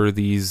 decipher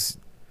these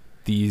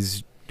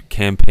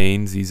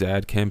campaigns, these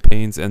ad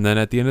campaigns, and then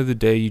at the end of the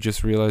day, you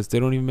just realize they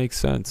don't even make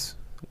sense.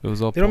 It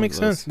was all They don't make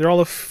pointless. sense. They're all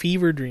a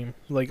fever dream.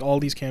 Like all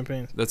these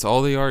campaigns. That's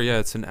all they are. Yeah,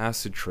 it's an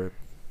acid trip.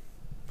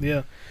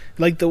 Yeah,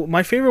 like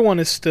my favorite one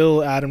is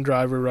still Adam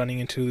Driver running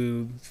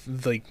into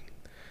like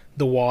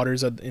the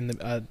waters at some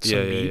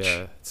beach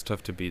Yeah. It's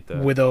tough to beat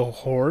that. with a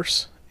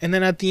horse, and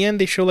then at the end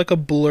they show like a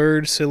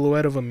blurred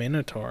silhouette of a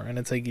minotaur, and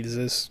it's like, is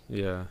this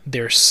Yeah.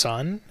 their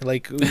son?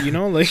 Like, you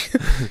know, like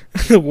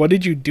what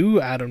did you do,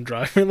 Adam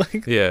Driver?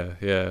 Like,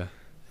 Yeah.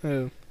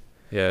 uh,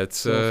 Yeah, it's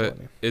so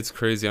funny. it's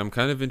crazy. I'm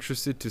kind of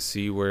interested to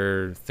see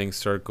where things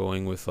start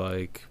going with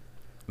like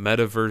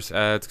metaverse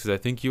ads, because I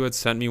think you had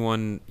sent me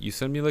one. You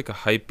sent me like a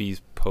Hypebeast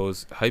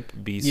post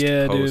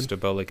Yeah, post dude.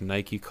 about like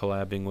Nike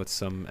collabing with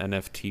some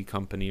NFT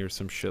company or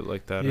some shit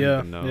like that. I don't Yeah,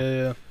 even know.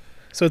 yeah.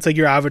 So it's like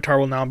your avatar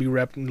will now be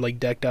like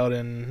decked out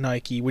in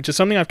Nike, which is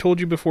something I've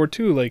told you before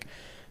too. Like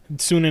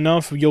soon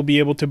enough, you'll be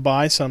able to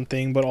buy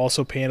something, but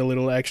also pay a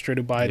little extra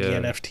to buy the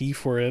Yeah. NFT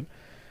for it,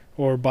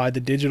 or buy the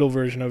digital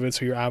version of it,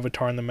 so your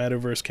avatar in the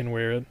metaverse can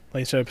wear it.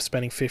 Like instead of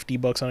spending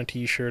 $50 on a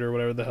T-shirt or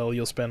whatever the hell,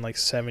 you'll spend like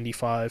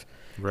 75,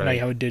 and now Right. you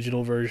have a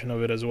digital version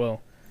of it as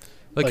well.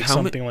 Like Like how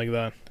something like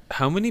that.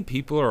 how many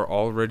people are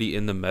already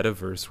in the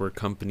metaverse where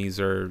companies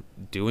are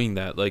doing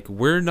that? Like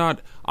I'm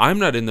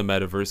not in the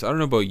metaverse. I don't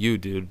know about you,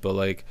 dude, but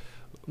like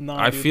Nah,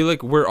 I dude. feel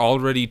like we're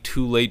already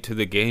too late to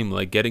the game.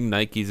 Like getting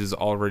Nikes is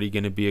already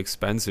going to be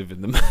expensive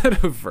in the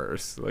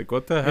metaverse. Like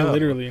what the Yeah, hell?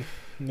 literally,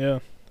 yeah.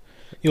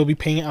 You'll be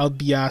paying out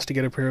the ass to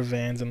get a pair of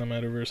Vans in the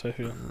metaverse. I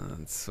feel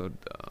It's so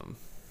dumb.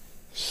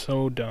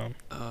 so dumb.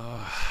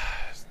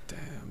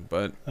 Damn.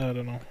 But I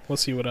don't know. We'll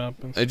see what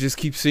happens. I just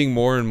keep seeing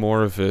more and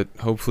more of it.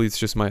 Hopefully it's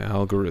just my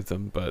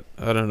algorithm, but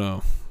I don't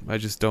know. I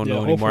just don't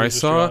know anymore.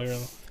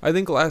 I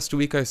think last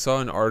week I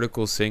saw an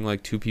article saying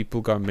like 2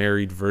 people got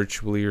married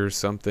virtually or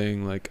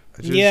something. Like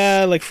I just,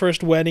 Yeah, like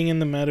first wedding in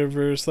the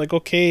metaverse. Like,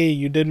 okay,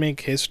 you did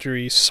make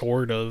history,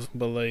 sort of,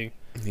 but like,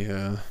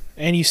 Yeah.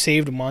 and you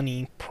saved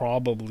money,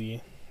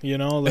 probably. You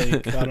know,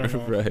 like I don't know,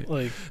 Right.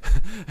 like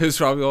It was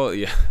probably all,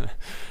 yeah.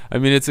 I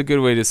mean, it's a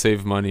good way to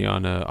save money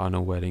on a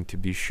wedding, to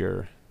be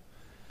sure.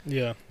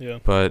 yeah.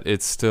 But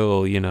it's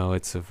still,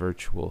 it's a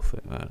virtual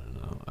thing. I don't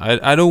know.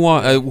 I don't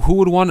want. Who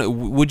would want?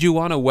 Would you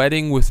want a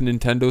wedding with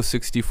Nintendo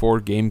 64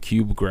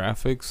 GameCube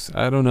graphics?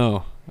 I don't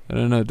know.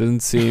 It doesn't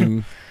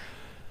seem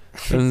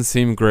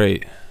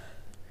great.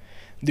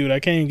 Dude, I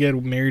can't even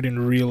get married in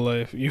real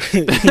life. You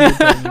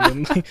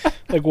don't even,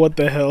 like what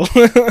the hell?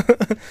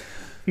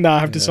 Now I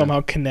have to Yeah.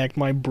 somehow connect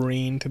my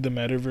brain to the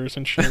metaverse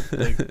and shit.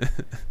 Like,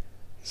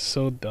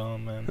 so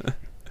dumb, man.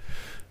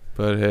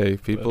 But hey,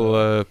 people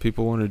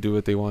want to do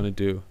what they want to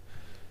do.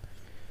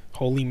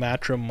 Holy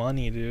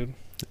matrimony, dude.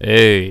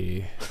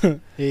 Hey.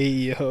 Hey,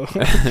 yo.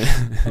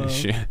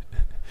 Shit.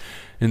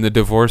 In the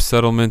divorce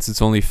settlements,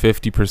 it's only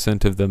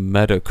 50% of the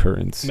meta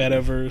currency.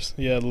 Metaverse.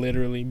 Yeah,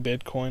 literally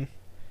Bitcoin.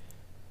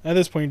 At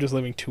this point, you're just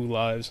living 2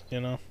 lives, you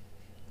know?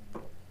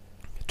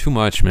 Too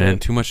much, man. Yeah.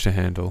 Too much to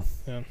handle.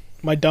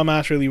 My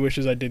dumbass really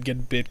wishes I did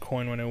get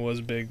Bitcoin when it was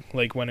big.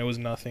 Like, when it was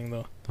nothing,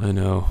 though. I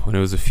know. When it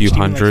was a few Just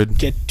even, hundred. like,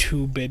 get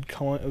 2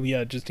 Bitcoin.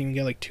 Yeah, just even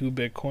get, like, 2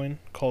 Bitcoin.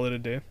 Call it a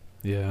day.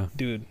 Yeah.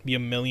 Dude, be a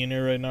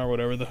millionaire right now, or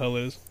whatever the hell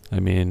it is. I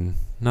mean,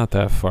 not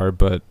that far,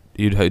 but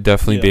you'd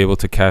definitely be Yeah. able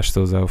to cash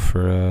those out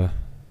for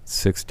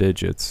 6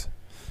 digits.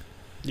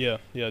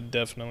 Yeah,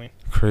 definitely.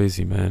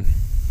 Crazy, man.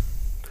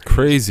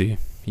 Crazy.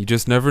 You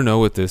just never know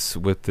with this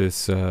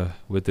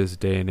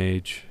day and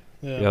age.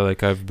 Yeah,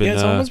 like I've been. Yeah,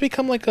 it's almost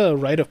become like a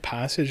rite of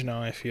passage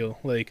now. I feel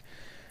like,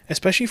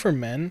 especially for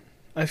men,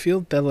 I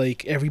feel that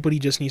like everybody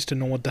just needs to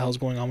know what the hell's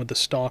going on with the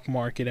stock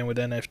market and with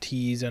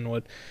NFTs and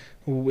what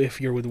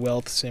if you're with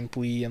Wealth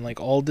Simply and like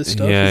all this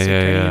stuff is like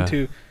turning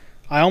into.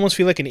 I almost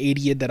feel like an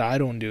idiot that I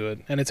don't do it,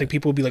 and it's like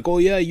people will be like, "Oh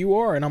yeah, you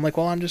are," and I'm like,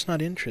 "Well, I'm just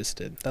not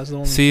interested." That's the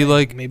only thing.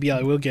 Like maybe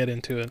I will get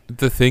into it.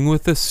 The thing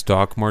with the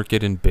stock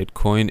market and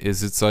Bitcoin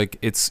is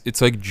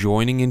it's like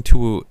joining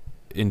into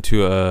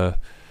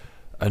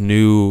a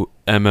new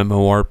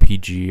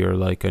MMORPG or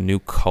like a new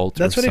cult.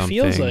 That's or what something.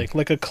 It feels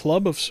like a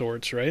club of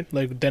sorts, right?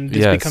 Like then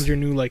this becomes your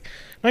new like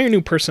not your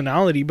new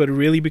personality, but it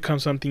really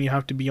becomes something you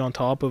have to be on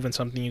top of and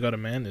something you got to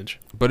manage.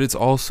 But it's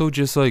also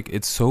just like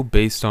it's so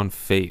based on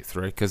faith,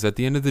 right? Because at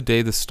the end of the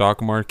day, the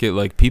stock market,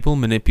 like people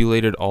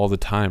manipulate it all the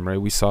time,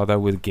 right? We saw that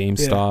with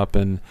GameStop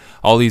and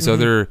all these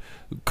other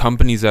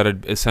companies that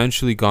had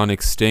essentially gone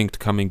extinct,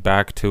 coming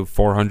back to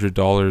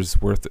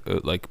 $400 worth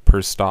like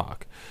per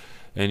stock.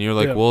 And you're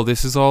like, well,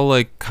 this is all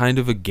like kind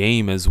of a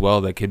game as well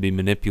that can be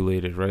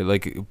manipulated, right?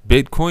 Like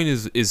Bitcoin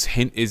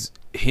is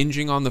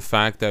hinging on the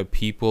fact that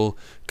people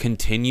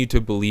continue to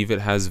believe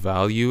it has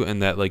value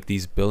and that like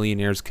these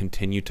billionaires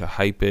continue to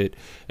hype it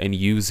and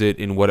use it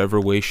in whatever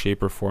way,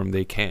 shape, or form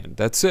they can.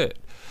 That's it.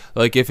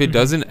 Like if it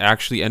doesn't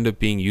actually end up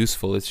being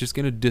useful, it's just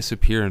gonna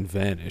disappear and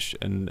vanish.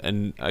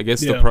 And I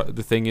guess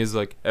the thing is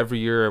like every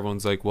year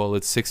everyone's like, well,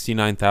 it's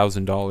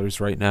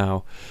 $69,000 right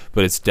now,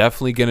 but it's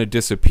definitely gonna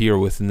disappear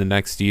within the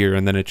next year,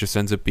 and then it just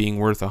ends up being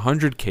worth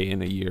 $100K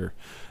in a year.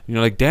 And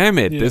you're like, damn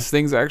it, this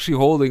thing's actually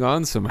holding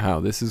on somehow.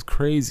 This is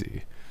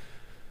crazy.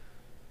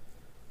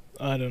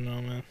 I don't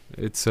know, man.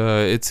 It's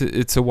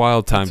a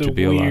wild time to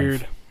be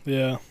alive.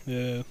 Yeah.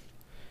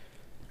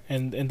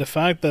 And the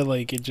fact that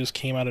like it just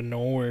came out of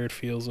nowhere, it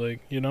feels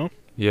like, you know?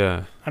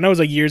 Yeah. I know it was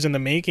like years in the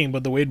making,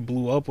 but the way it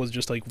blew up was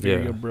just like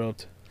very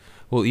abrupt.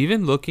 Well,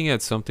 even looking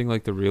at something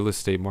like the real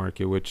estate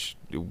market, which,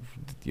 you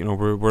know,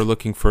 we're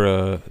looking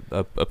for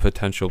a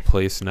potential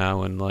place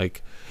now, and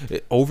like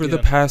over the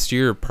past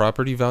year,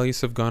 property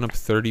values have gone up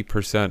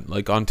 30%.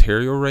 Like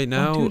Ontario right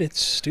now, dude, it's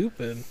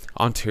stupid.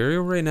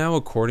 Ontario right now,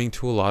 according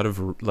to a lot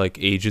of like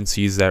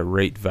agencies that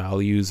rate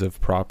values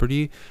of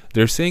property,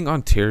 they're saying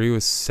Ontario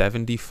is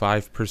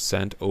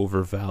 75%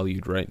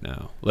 overvalued right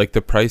now. Like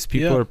the price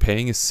people are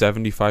paying is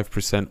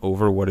 75%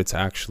 over what it's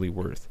actually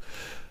worth.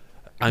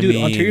 I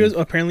mean, Ontario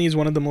apparently is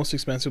one of the most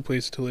expensive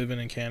places to live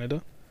in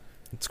Canada.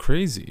 It's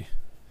crazy.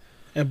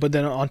 But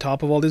then on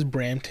top of all this,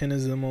 Brampton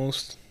is the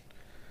most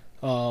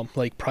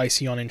like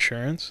pricey on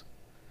insurance.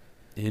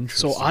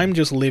 Interesting. So I'm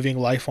just living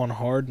life on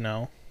hard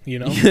now, you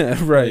know? Yeah,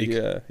 right.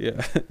 Like,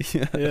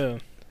 Yeah.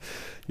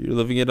 You're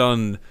living it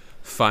on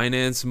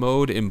finance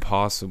mode,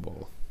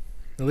 impossible.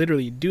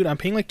 Literally, dude, I'm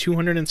paying like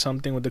 200 and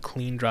something with a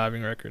clean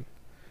driving record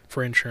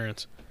for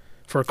insurance.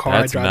 For a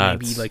car That's I drive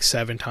nuts. maybe like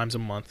 7 times a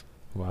month.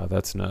 Wow,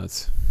 that's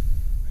nuts.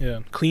 Yeah,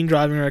 clean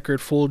driving record,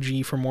 full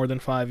G for more than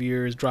 5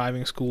 years,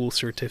 driving school,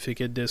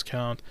 certificate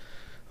discount.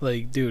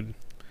 Like, dude,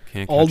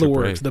 all the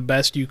works, the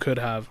best you could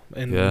have,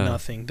 and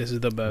nothing. This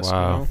is the best,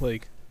 wow. you know?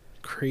 Like,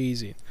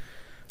 crazy.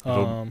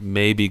 It'll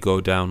maybe go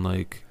down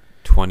like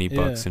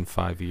 $20 in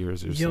 5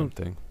 years or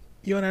something.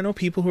 And I know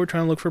people who are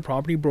trying to look for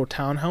property, bro.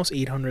 Townhouse,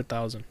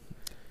 $800,000.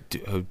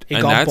 Dude, it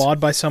got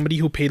bought by somebody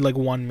who paid like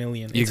 $1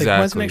 million. It's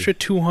like, what's an extra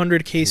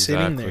 $200K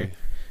sitting there?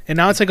 And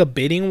now it's like a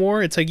bidding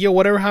war. It's like, yo,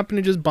 whatever happened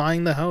to just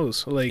buying the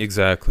house? Like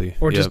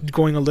or just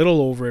going a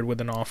little over it with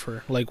an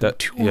offer. Like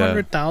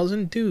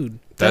 $200,000, dude.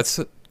 That's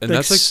like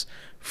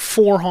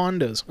 4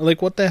 Hondas.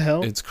 Like, what the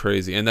hell? It's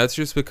crazy, and that's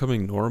just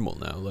becoming normal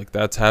now. Like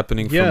that's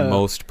happening for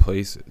most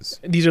places.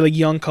 These are like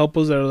young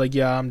couples that are like,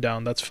 yeah, I'm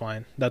down. That's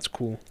fine. That's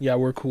cool. Yeah,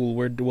 we're cool.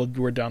 We're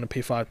down to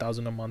pay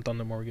 $5,000 a month on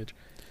the mortgage.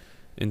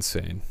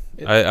 Insane.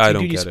 I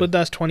don't get it. You split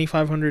that's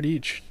 $2,500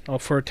 each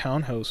for a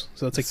townhouse.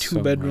 So that's like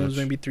 2 bedrooms,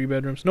 maybe 3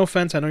 bedrooms. No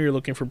offense, I know you're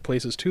looking for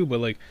places too,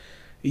 but like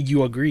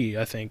you agree,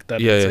 I think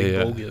that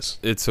it's bogus.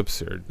 It's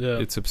absurd. Yeah.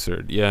 It's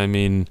absurd. Yeah, I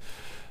mean,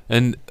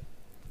 and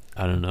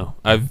I don't know.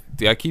 I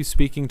keep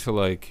speaking to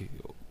like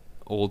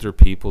older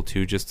people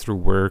too, just through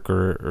work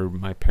or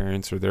my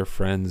parents or their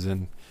friends,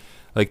 and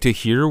like to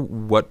hear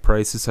what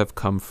prices have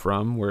come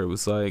from where it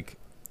was like,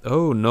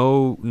 oh,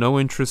 no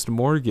interest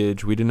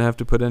mortgage. We didn't have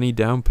to put any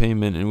down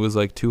payment. It was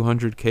like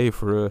 $200K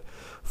for a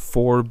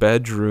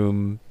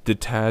 4-bedroom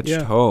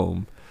detached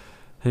home.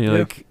 And you're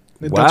like,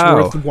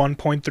 wow. That's worth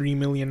 $1.3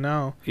 million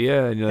now.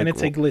 Yeah. And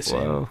it's like,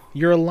 listen,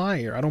 you're a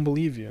liar. I don't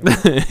believe you.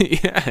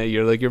 Yeah.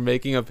 You're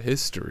making up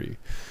history.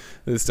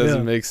 This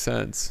doesn't make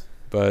sense.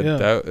 But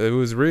it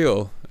was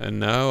real. And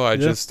now I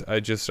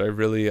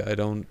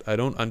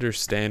don't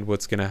understand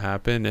what's going to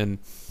happen. And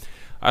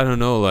I don't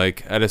know,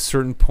 like at a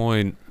certain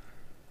point,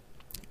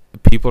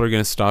 people are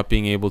going to stop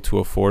being able to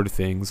afford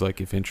things, like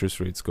if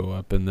interest rates go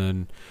up. And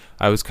then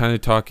I was kind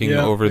of talking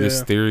over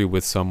this theory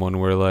with someone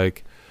where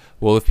like,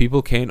 well, if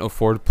people can't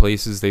afford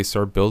places they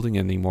start building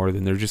anymore,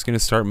 then they're just going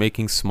to start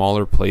making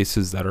smaller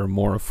places that are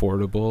more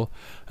affordable.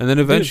 And then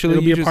eventually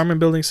it'll you be just, apartment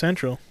building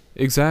central.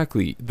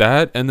 exactly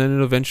that. And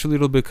then eventually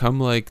it'll become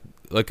like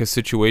a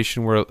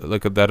situation where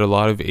that a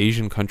lot of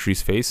Asian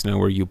countries face now,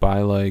 where you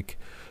buy like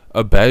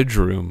a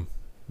bedroom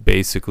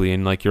basically,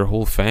 and like your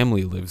whole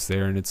family lives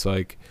there, and it's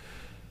like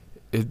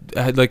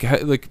like I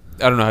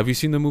don't know, have you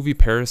seen the movie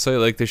Parasite?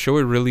 Like they show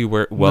it really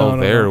well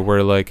No.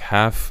 where like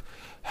half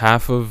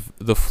of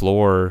the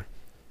floor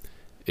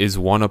is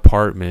one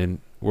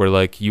apartment, where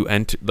like you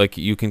enter, like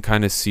you can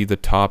kind of see the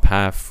top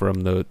half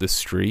from the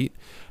street,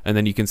 and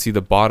then you can see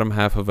the bottom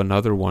half of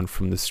another one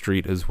from the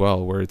street as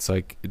well, where it's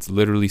like it's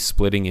literally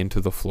splitting into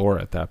the floor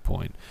at that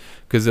point,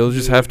 because they'll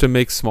just have to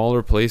make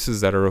smaller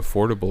places that are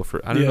affordable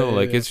for, I don't know,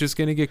 like it's just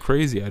gonna get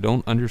crazy. I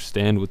don't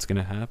understand what's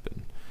gonna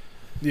happen.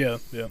 Yeah.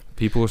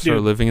 People will start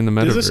living in the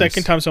metaverse. This is the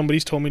second time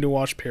somebody's told me to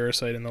watch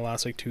Parasite in the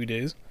last like 2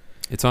 days.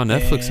 It's on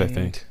Netflix, I And-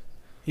 think.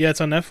 Yeah, it's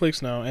on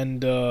Netflix now.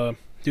 And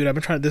dude, I've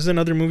been trying. This is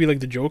another movie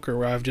like The Joker,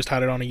 where I've just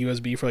had it on a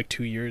USB for like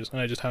 2 years,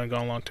 and I just haven't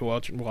gone along to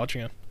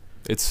watching it.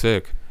 It's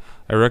sick.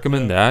 I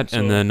recommend Yeah, that.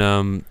 And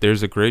then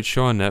there's a great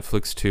show on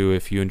Netflix too,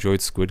 if you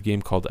enjoyed Squid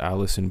Game, called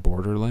Alice in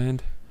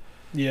Borderland,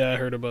 Yeah, I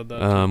heard about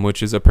that.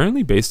 which is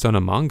apparently based on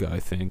a manga, I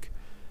think.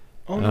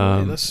 Oh no,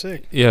 way, that's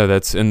sick. Yeah,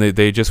 and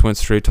they just went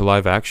straight to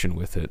live action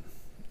with it.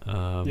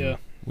 Yeah.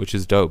 Which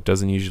is dope.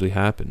 Doesn't usually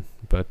happen,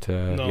 but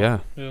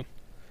No.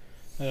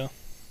 Yeah,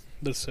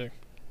 that's sick.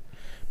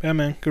 Yeah,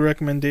 man, good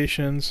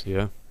recommendations.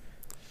 yeah.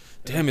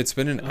 Damn, it's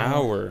been an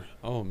hour.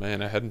 Oh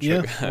man, I hadn't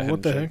Yeah, checked. well, I what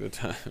hadn't the checked heck? the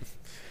time.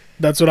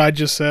 That's what I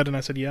just said, and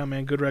I said, yeah,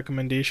 man, good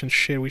recommendations.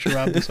 Shit, we should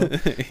wrap this up.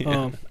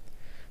 Yeah.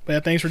 But yeah,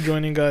 thanks for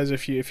joining, guys.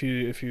 If you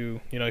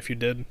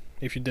didn't,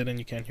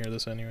 you can't hear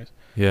this anyways.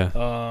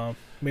 Yeah.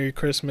 Merry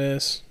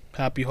Christmas,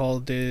 Happy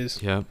Holidays,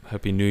 Yeah.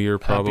 Happy New Year,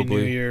 probably. Happy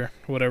New Year,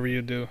 whatever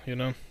you do, you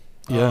know.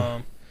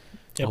 Yeah.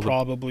 Yeah, All the-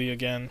 probably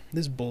again.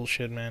 This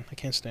bullshit, man. I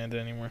can't stand it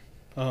anymore.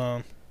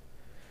 But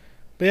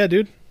yeah,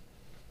 dude.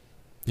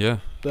 Yeah.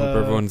 Hope Uh,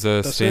 everyone's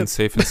that's staying it.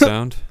 safe and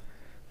sound.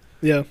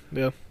 Yeah.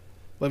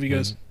 Love you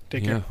guys.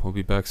 Take care. Yeah, we'll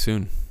be back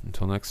soon.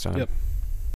 Until next time. Yep.